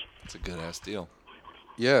 $20. That's a good-ass deal.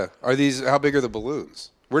 Yeah. How big are the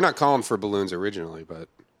balloons? We're not calling for balloons originally, but...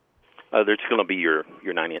 There's going to be your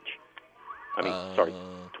 9-inch.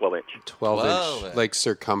 12-inch. 12-inch, like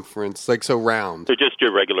circumference, like so round. They're just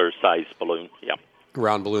your regular size balloon, yeah.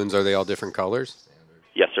 Round balloons, are they all different colors?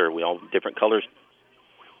 Yes, sir. We all different colors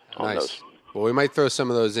on Nice. those. Well, we might throw some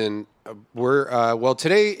of those in.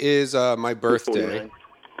 Today is my birthday.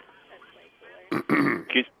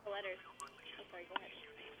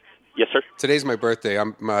 Yes, sir. Today's my birthday.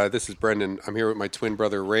 This is Brendan. I'm here with my twin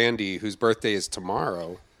brother Randy, whose birthday is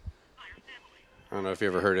tomorrow. I don't know if you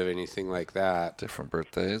ever heard of anything like that. Different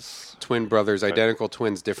birthdays. Twin brothers, identical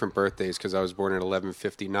twins, different birthdays, because I was born at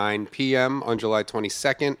 11:59 p.m. on July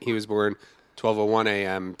 22nd. He was born 12:01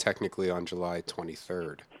 a.m., technically on July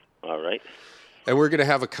 23rd. All right. And we're going to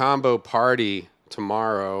have a combo party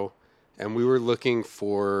tomorrow, and we were looking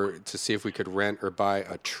to see if we could rent or buy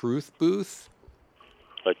a truth booth.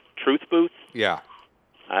 A truth booth? Yeah.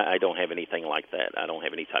 I don't have anything like that. I don't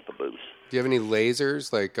have any type of booth. Do you have any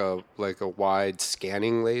lasers, like a wide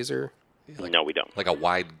scanning laser? No, we don't. Like a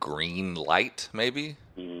wide green light, maybe?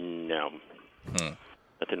 No.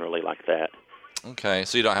 Nothing really like that. Okay,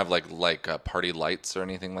 so you don't have like party lights or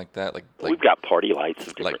anything like that? Like we've got party lights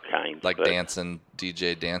of different kinds. Like dancing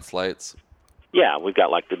DJ dance lights? Yeah, we've got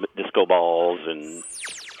like the disco balls and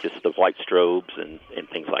just the white strobes and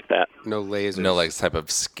things like that. No lasers. No like type of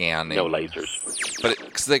scanning. No lasers. But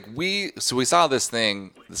because we saw this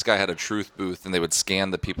thing. This guy had a truth booth, and they would scan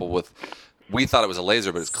the people with. We thought it was a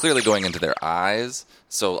laser, but it's clearly going into their eyes.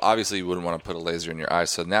 So obviously you wouldn't want to put a laser in your eyes.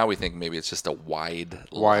 So now we think maybe it's just a wide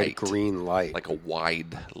green light, like a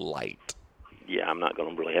wide light. Yeah, I'm not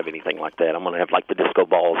going to really have anything like that. I'm going to have like the disco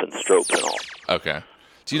balls and strobes and all. Okay.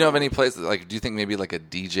 Do you know of any place do you think maybe like a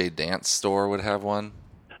DJ dance store would have one?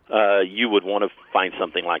 You would want to find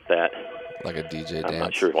something like that. Like a DJ dance? I'm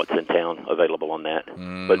not sure what's in town available on that.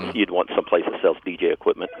 But you'd want someplace that sells DJ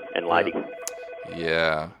equipment and lighting.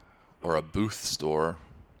 Yeah. Or a booth store.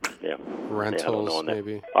 Yeah. Rentals,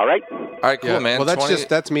 maybe. All right. All right, cool, man. Well,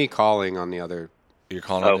 that's me calling on the other. You're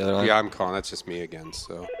calling on the other line? Yeah, I'm calling. That's just me again,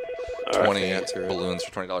 so. 20 balloons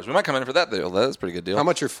for $20. We might come in for that deal. That is a pretty good deal. How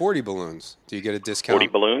much are 40 balloons? Do you get a discount? 40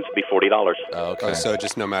 balloons be $40. Oh, okay. Oh, so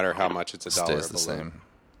just no matter how much, it's $1 Stays a the balloon. same.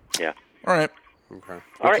 Yeah. All right. Okay.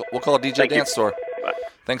 All right. We'll call a DJ Thank dance you. store. Bye.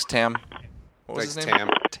 Thanks, Tam. What was his name? Tam.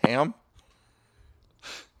 Tam? I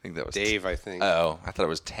think that was Dave, I think. Oh, I thought it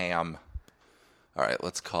was Tam. All right,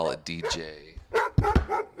 let's call it DJ.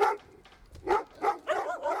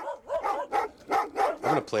 I'm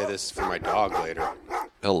going to play this for my dog later.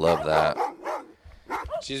 He'll love that.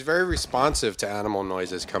 She's very responsive to animal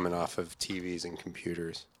noises coming off of TVs and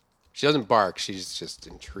computers. She doesn't bark. She's just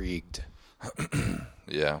intrigued.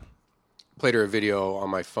 Yeah. Played her a video on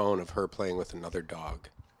my phone of her playing with another dog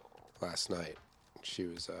last night. She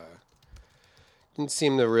was didn't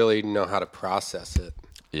seem to really know how to process it.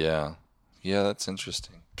 Yeah. Yeah, that's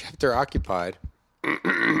interesting. Kept her occupied.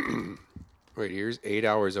 Wait, here's 8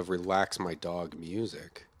 hours of relax my dog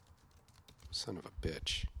music. Son of a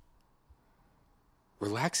bitch.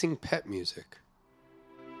 Relaxing pet music.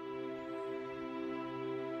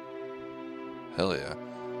 Hell yeah.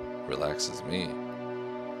 Relaxes me.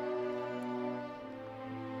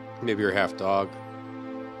 Maybe you're half dog.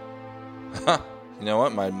 You know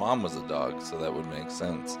what? My mom was a dog, so that would make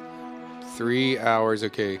sense. 3 hours,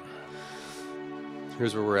 okay.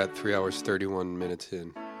 Here's where we're at, 3 hours, 31 minutes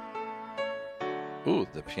in. Ooh,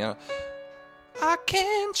 the piano. I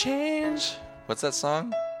can change. What's that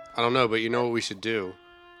song? I don't know, but you know what we should do?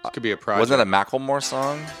 This could be a project. Wasn't that a Macklemore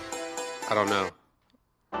song? I don't know.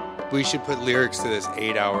 We should put lyrics to this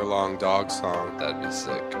 8-hour-long dog song. That'd be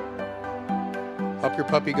sick. Help your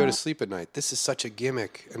puppy go to sleep at night. This is such a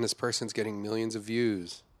gimmick, and this person's getting millions of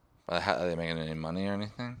views. Are they making any money or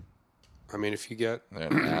anything? I mean, if you get...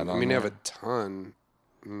 An ad I on mean, they have there? a ton.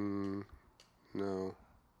 No.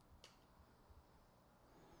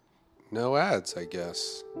 No ads, I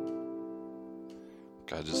guess.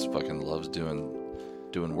 Guy just fucking loves doing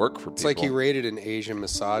work for people. It's like he raided an Asian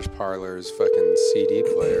massage parlor's fucking CD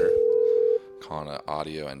player. Calling it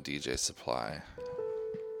audio and DJ supply.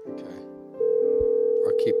 Okay.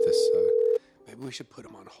 I'll keep this. Maybe we should put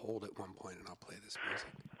him on hold at one point, and I'll play this music.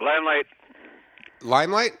 Limelight.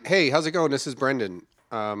 Limelight? Hey, how's it going? This is Brendan.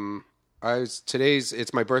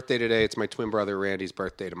 It's my birthday today. It's my twin brother Randy's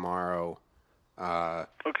birthday tomorrow.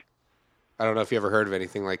 Okay. I don't know if you ever heard of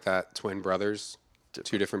anything like that. Twin brothers,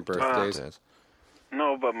 two different birthdays.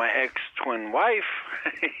 No, but my ex-twin wife.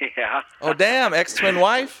 Yeah. Oh damn, ex-twin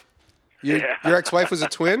wife? Your ex-wife was a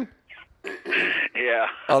twin? Yeah.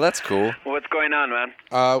 Oh, that's cool. What's going on, man?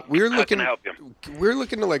 We're How looking. can I help you? We're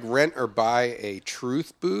looking to like rent or buy a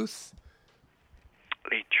truth booth.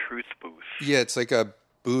 A truth booth. Yeah, it's like a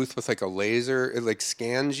booth with like a laser. It like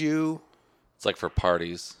scans you. It's like for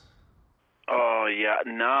parties. Oh yeah,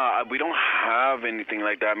 nah, we don't have anything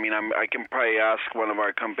like that. I mean, I can probably ask one of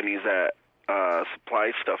our companies that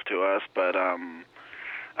supply stuff to us, but I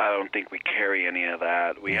don't think we carry any of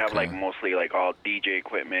that. We have like mostly like all DJ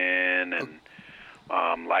equipment and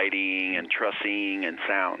lighting and trussing and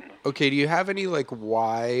sound. Okay, do you have any like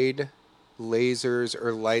wide lasers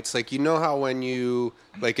or lights? Like, you know how when you,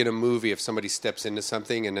 like in a movie, if somebody steps into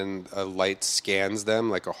something and then a light scans them,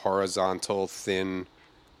 like a horizontal, thin,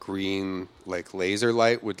 green, like laser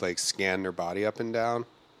light would like scan their body up and down?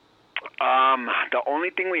 The only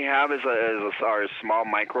thing we have is our small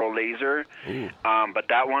micro laser, but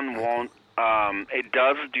that one won't. It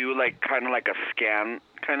does do like kind of like a scan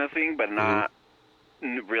kind of thing, but not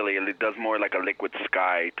really. It does more like a liquid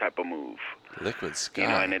sky type of move. Liquid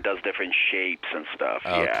sky, and it does different shapes and stuff.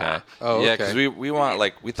 Okay. Yeah. Oh, yeah, because we want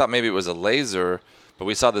we thought maybe it was a laser, but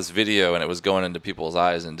we saw this video and it was going into people's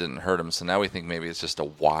eyes and didn't hurt them. So now we think maybe it's just a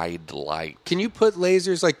wide light. Can you put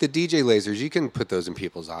lasers like the DJ lasers? You can put those in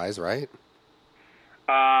people's eyes, right?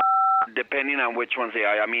 Depending on which ones they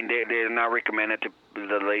are. I mean, they're not recommended to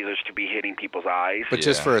the lasers to be hitting people's eyes. But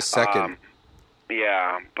just for a second.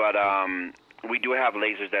 But we do have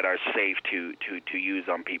lasers that are safe to use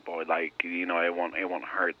on people. Like, it won't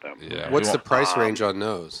hurt them. Yeah. What's the price range on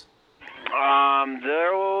those?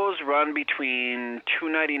 Those run between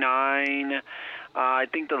 $299. I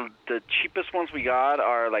think the cheapest ones we got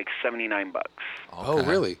are like $79. Okay. Oh,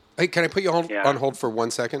 really? Hey, can I put you on hold for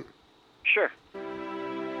 1 second? Sure.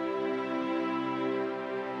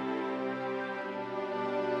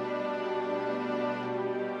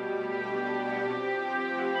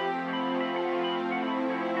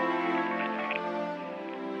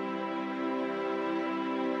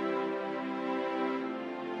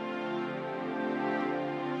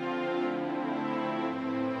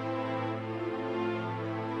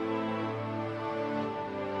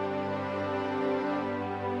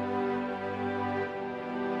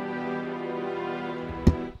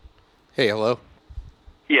 Hey, hello.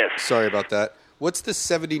 Yes. Sorry about that. What's the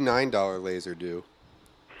 $79 laser do?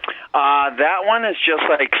 That one is just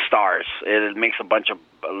like stars. It makes a bunch of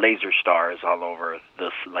laser stars all over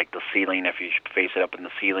the ceiling. If you face it up in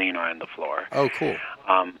the ceiling or on the floor. Oh, cool.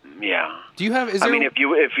 Yeah. Do you have? I mean, if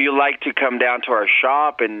you like to come down to our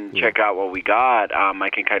shop and check out what we got, I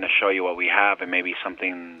can kind of show you what we have, and maybe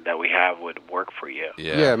something that we have would work for you.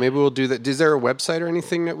 Yeah, maybe we'll do that. Is there a website or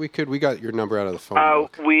anything that we could? We got your number out of the phone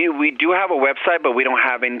book. We do have a website, but we don't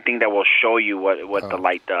have anything that will show you what the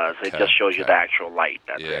light does. It just shows you the actual light.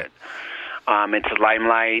 That's it. It's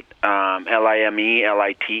Limelight,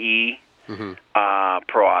 LIMELITE,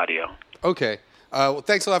 Pro Audio. Okay. Well,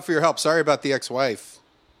 thanks a lot for your help. Sorry about the ex-wife.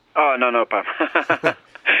 Oh, no problem.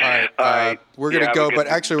 All right. We're going to go, but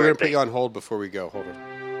actually we're going to put you on hold before we go. Hold on.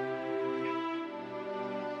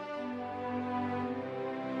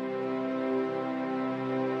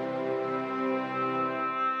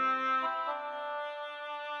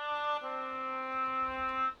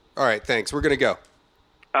 All right, thanks. We're going to go.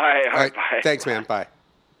 All right, bye. Thanks, man. Bye.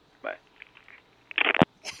 Bye.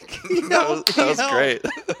 That was great.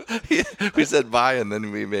 We said bye, and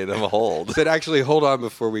then we made him hold. Said, actually, hold on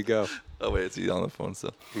before we go. Oh, wait, is he on the phone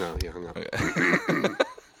still? No, he hung up. Okay.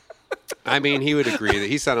 I mean, he would agree that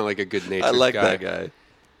he sounded like a good-natured guy. I like that guy.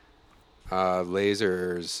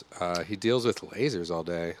 Lasers. He deals with lasers all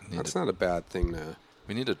day. That's not a bad thing to...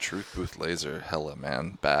 We need a truth booth laser. Hella,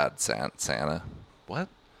 man. Bad Santa. What?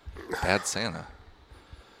 Bad Santa.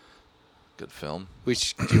 Good film. Do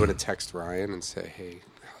you want to text Ryan and say, hey,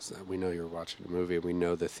 how's that? We know you're watching a movie and we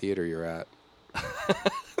know the theater you're at.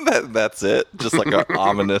 That's it? Just like an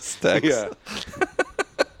ominous text? Yeah.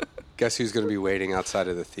 Guess who's going to be waiting outside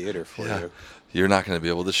of the theater for you? You're not going to be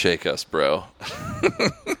able to shake us, bro.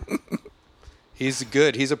 He's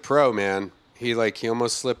good. He's a pro, man. He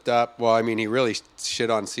almost slipped up. Well, I mean, he really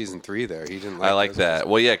shit on season 3 there. He didn't. I like that.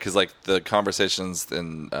 Well, yeah, because the conversations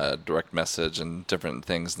in direct message and different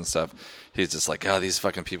things and stuff, he's just like, oh, these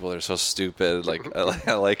fucking people are so stupid.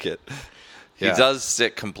 I like it. He does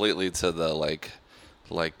stick completely to the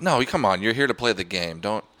no, come on, you're here to play the game.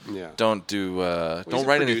 Don't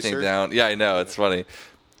write anything down. Yeah, I know, it's funny.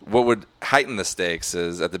 What would heighten the stakes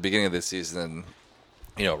is at the beginning of the season,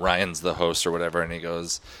 Ryan's the host or whatever, and he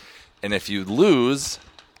goes, and if you lose,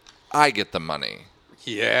 I get the money.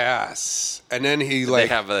 Yes. And then they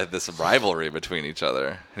have this rivalry between each other.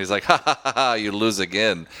 And he's like, ha, ha, ha, ha, you lose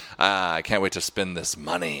again. I can't wait to spend this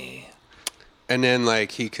money. And then,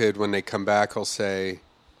 he could, when they come back, he'll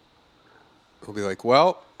be like,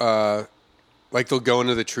 well, they'll go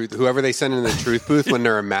into the truth. Whoever they send in the truth booth when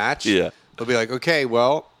they're a match, they'll be like, okay,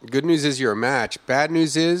 well, good news is you're a match. Bad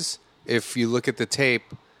news is, if you look at the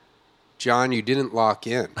tape, John, you didn't lock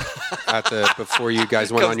in before you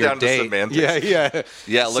guys went on your date. Yeah.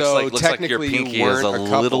 Yeah, it looks like your pinky is a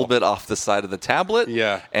little bit off the side of the tablet.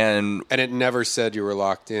 Yeah. And it never said you were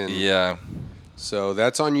locked in. Yeah. So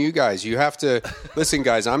that's on you guys. You have to listen,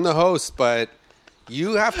 guys. I'm the host, but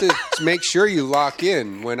You have to make sure you lock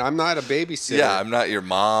in when I'm not a babysitter. Yeah, I'm not your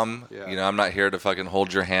mom. Yeah. You know, I'm not here to fucking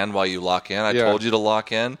hold your hand while you lock in. I told you to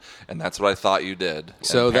lock in, and that's what I thought you did.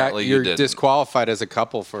 So that you're disqualified as a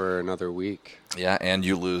couple for another week. Yeah, and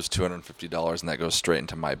you lose $250, and that goes straight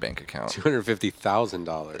into my bank account.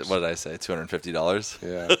 $250,000. What did I say? $250?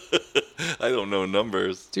 Yeah. I don't know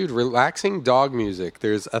numbers. Dude, relaxing dog music.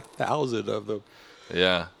 There's 1,000 of them.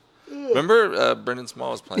 Yeah. Remember Brendan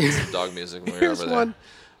Small was playing some dog music when we were over there?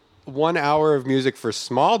 1 hour of music for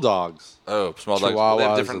small dogs. Oh, small dogs. Well, they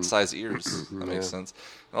have different size ears. That makes sense.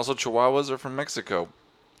 And also, Chihuahuas are from Mexico,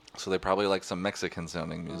 so they probably like some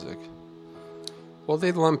Mexican-sounding music. Well,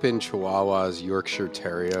 they lump in Chihuahuas, Yorkshire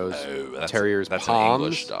Terriers, Terriers, that's Poms. an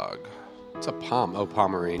English dog. It's a Pom. Oh,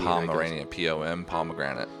 Pomeranian. Pomeranian, P-O-M,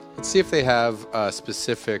 pomegranate. Let's see if they have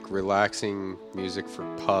specific relaxing music for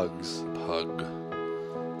pugs.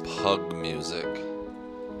 Pug music.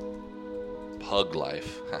 Pug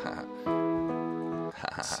life.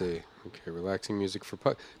 Let's see. Okay, relaxing music for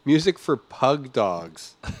pug. Music for pug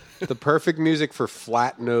dogs. The perfect music for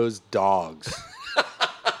flat-nosed dogs.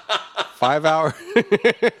 5 hour.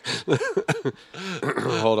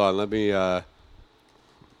 Hold on, let me.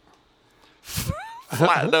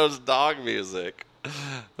 Flat-nosed dog music.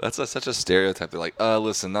 That's such a stereotype. They're like,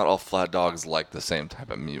 listen, not all flat dogs like the same type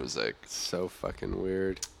of music. So fucking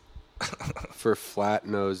weird. For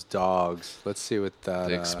flat-nosed dogs. Let's see what that...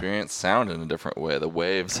 They experience sound in a different way. The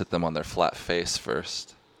waves hit them on their flat face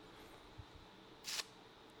first.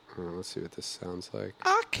 Let's see what this sounds like.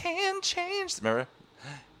 I can change. Remember?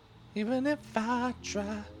 Even if I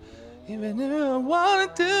try, even if I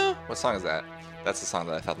want to. What song is that? That's the song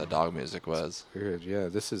that I thought the dog music was. Weird. Yeah,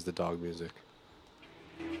 this is the dog music.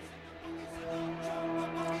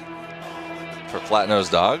 For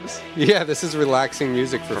flat-nosed dogs? Yeah, this is relaxing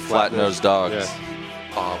music for flat-nosed dogs.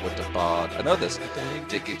 Yeah. Oh, with the bod. I know this.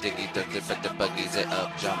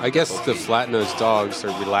 I guess the flat-nosed dogs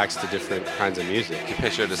are relaxed to different kinds of music. You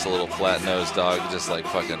picture just a little flat-nosed dog just like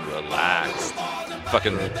fucking relaxed.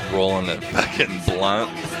 Fucking rolling a fucking blunt.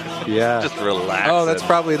 Yeah. Just relaxed. Oh, that's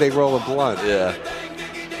probably they roll a blunt. Yeah.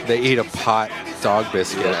 They eat a pot dog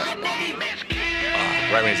biscuit. Yeah.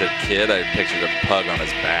 Right when he said kid, I pictured a pug on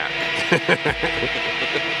his back.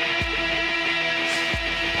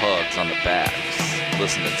 Pugs on the backs.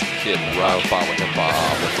 Listening to kid rock, ball with the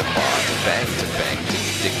ball, with the ball, to bang,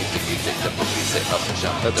 say up and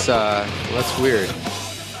jump. That's weird.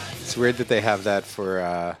 It's weird that they have that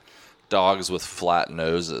for dogs with flat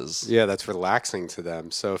noses. Yeah, that's relaxing to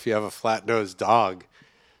them. So if you have a flat-nosed dog,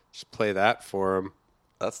 just play that for them.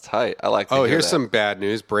 That's tight. I like. Here's some bad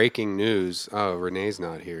news. Breaking news. Oh, Renee's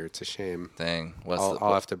not here. It's a shame. Dang.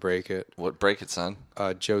 I'll have to break it. What? Break it, son.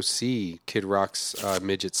 Joe C., Kid Rock's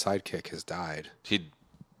midget sidekick, has died. He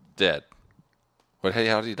dead. What? Hey,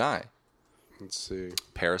 how did he die? Let's see.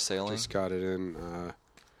 Parasailing. Just got it in.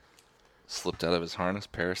 Slipped out of his harness.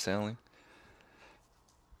 Parasailing.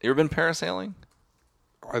 You ever been parasailing?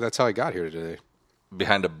 Oh, that's how I got here today.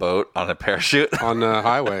 Behind a boat on a parachute on the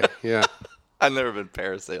highway. Yeah. I've never been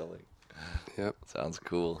parasailing. Yep. Sounds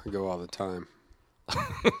cool. I go all the time.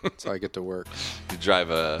 That's how I get to work. You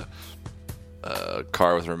drive a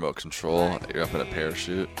car with remote control. You're up in a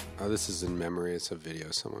parachute. Oh, this is In Memory. It's a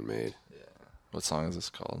video someone made. Yeah. What song is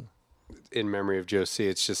this called? In Memory of Joe C.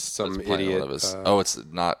 It's just some idiot. It's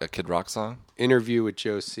not a Kid Rock song? Interview with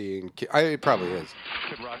Joe C. And it probably is.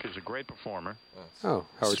 Kid Rock is a great performer. Oh,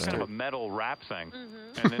 Howard Stern. Kind of a metal rap thing.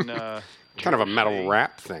 Mm-hmm. And then kind of a metal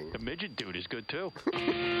rap thing. The midget dude is good too.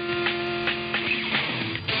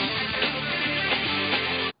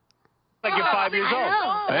 Like you're 5 years old.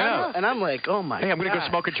 I know. And I'm like, oh my God. Hey, I'm going to go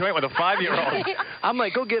smoke a joint with a 5-year-old. I'm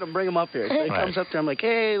like, go get him, bring him up here. So he comes up there. I'm like,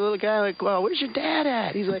 hey, little guy, like, well, where's your dad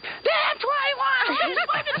at? He's like, Dad, 21. I'm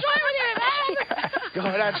smoking a joint with you,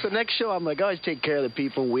 man. So the next show, I'm like, I always take care of the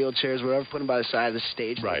people in wheelchairs, whatever, put them by the side of the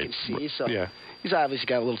stage so they can see. So he's obviously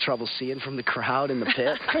got a little trouble seeing from the crowd in the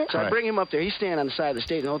pit. So I bring him up there. He's standing on the side of the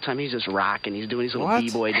stage, and the whole time he's just rocking. He's doing his little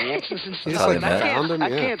B-boy dances and stuff. I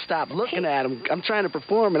can't stop looking at him. I'm trying to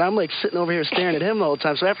perform, and I'm like sitting over here staring at him the whole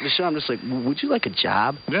time. So after the show, I'm just like, would you like a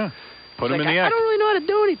job? Yeah. Put him in the act. I don't really know how to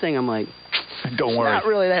do anything. I'm like, don't worry. It's not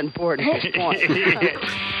really that important at this point.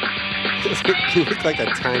 You look like a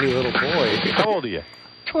tiny little boy. How old are you?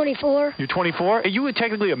 24. You're 24? Are you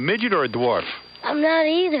technically a midget or a dwarf? I'm not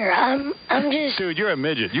either. I'm just... Dude, you're a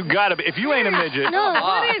midget. You gotta be. If you ain't a midget... No,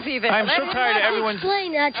 what is he then? I'm so tired of everyone...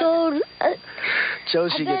 I told...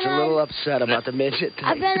 Josie gets a little upset about the midget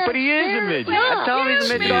thing. But he is a midget. I tell him he's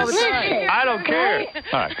a midget all the time. I don't care.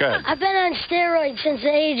 All right, go ahead. I've been on steroids since the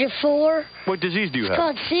age of 4. What disease do you have? It's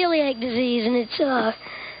called celiac disease, and it's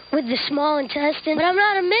with the small intestine, but I'm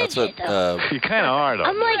not a midget, though. You kind of are, though.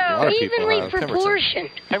 I'm like evenly proportioned.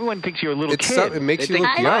 Everyone thinks you're a little kid. It makes you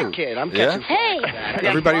look young. I'm catching Hey.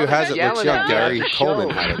 Everybody who has it looks young. Gary Coleman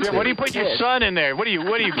had it, Yeah, too. what do you put your son in there? What are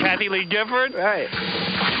you, Kathy Lee Gifford? Right.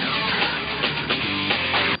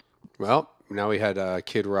 Well, now we had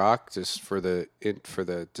Kid Rock. Just for the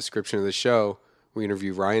description of the show, we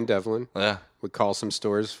interview Ryan Devlin. Yeah. We call some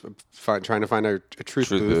stores, trying to find a truth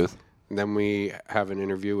booth. And then we have an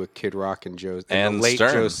interview with Kid Rock and Joe and the late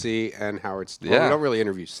Stern. Joe C. and Howard Stern. Yeah. Well, we don't really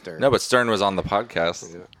interview Stern. No, but Stern was on the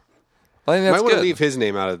podcast. Yeah. I think that's Might want to good. leave his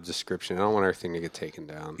name out of the description. I don't want our thing to get taken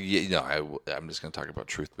down. Yeah, no, I'm just going to talk about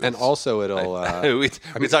truth booths. And also, it'll.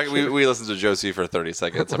 we listened to Josie for 30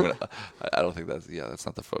 seconds. I don't think that's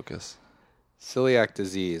not the focus. Celiac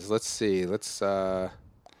disease. Let's see.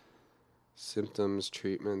 Symptoms,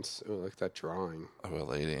 treatments. Oh, look at that drawing. Oh, a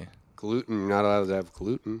lady. Gluten. You're not allowed to have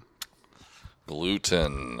gluten.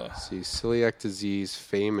 Gluten. Let's see, celiac disease,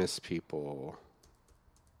 famous people.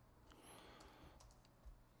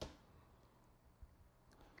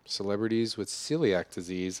 Celebrities with celiac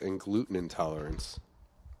disease and gluten intolerance.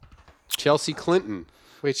 Chelsea Clinton.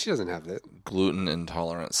 Wait, she doesn't have that. Gluten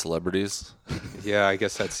intolerant celebrities. Yeah, I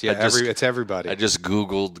guess that's it's everybody. I just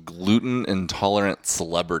Googled gluten intolerant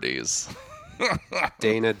celebrities.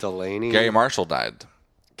 Dana Delaney. Gary Marshall died.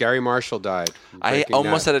 I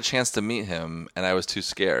almost had a chance to meet him, and I was too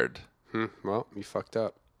scared. Well, you fucked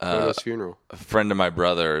up. Go to his funeral. A friend of my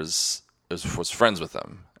brother's was friends with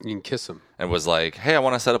him. You can kiss him. And was like, hey, I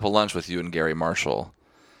want to set up a lunch with you and Gary Marshall.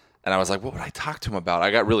 And I was like, what would I talk to him about?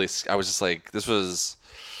 I was just like, this was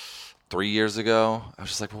 3 years ago. I was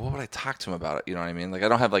just like, well, what would I talk to him about? You know what I mean? Like, I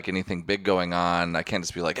don't have like anything big going on. I can't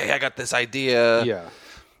just be like, hey, I got this idea. Yeah.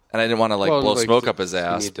 And I didn't want to blow smoke up his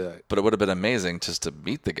ass. But it would have been amazing just to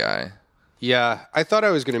meet the guy. Yeah, I thought I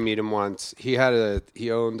was going to meet him once. He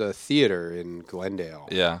owned a theater in Glendale.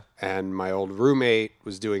 Yeah. And my old roommate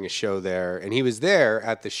was doing a show there, and he was there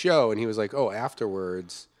at the show, and he was like, "Oh,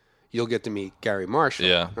 afterwards, you'll get to meet Gary Marshall."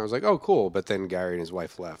 Yeah. And I was like, "Oh, cool." But then Gary and his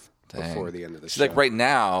wife left before the end of the show. Like right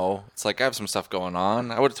now, it's like I have some stuff going on.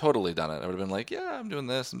 I would have totally done it. I would have been like, yeah, I'm doing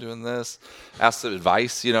this. Ask some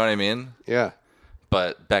advice, you know what I mean? Yeah.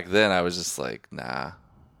 But back then, I was just like, nah.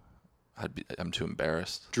 I'm too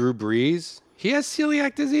embarrassed. Drew Brees, he has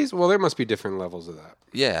celiac disease. Well, there must be different levels of that.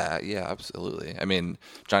 Yeah, absolutely. I mean,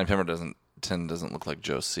 Johnny Pemberton doesn't look like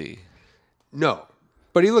Joe C. No,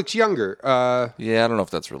 but he looks younger. Yeah, I don't know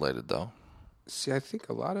if that's related though. See, I think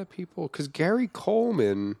a lot of people, because Gary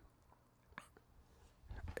Coleman,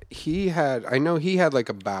 he had like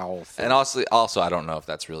a bowel thing. And also, I don't know if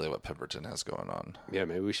that's really what Pemberton has going on. Yeah,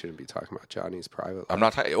 maybe we shouldn't be talking about Johnny's private life. I'm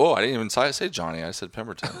not talking. Oh, I didn't even say Johnny. I said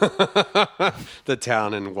Pemberton. The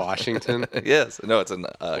town in Washington. Yes. No, it's in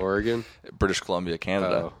Oregon, British Columbia,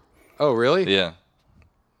 Canada. Oh, really? Yeah.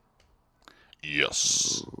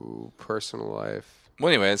 Yes. Ooh, personal life. Well,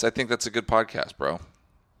 anyways, I think that's a good podcast, bro.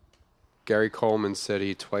 Gary Coleman said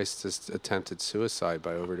he twice attempted suicide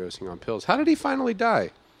by overdosing on pills. How did he finally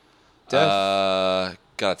die? Death?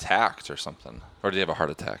 Got attacked or something. Or did he have a heart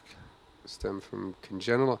attack? Stemmed from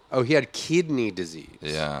congenital. Oh, he had kidney disease.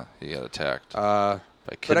 Yeah, he got attacked.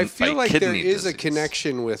 But I feel like there is a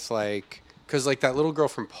connection with because that little girl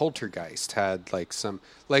from Poltergeist had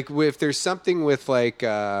if there's something with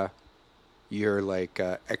your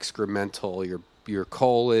excremental, your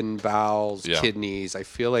colon, bowels, kidneys. I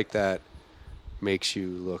feel like that makes you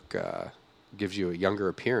look, gives you a younger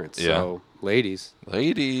appearance. Yeah. So, ladies,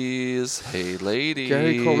 hey, ladies.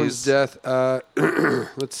 Gary Coleman's death.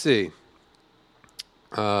 Let's see.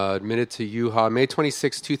 Admitted to Utah. May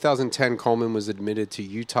 26, 2010, Coleman was admitted to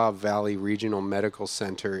Utah Valley Regional Medical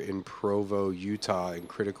Center in Provo, Utah, in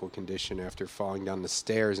critical condition after falling down the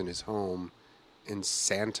stairs in his home in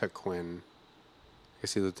Santaquin. I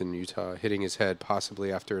guess he lived in Utah, hitting his head,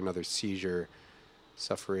 possibly after another seizure,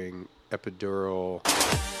 suffering epidural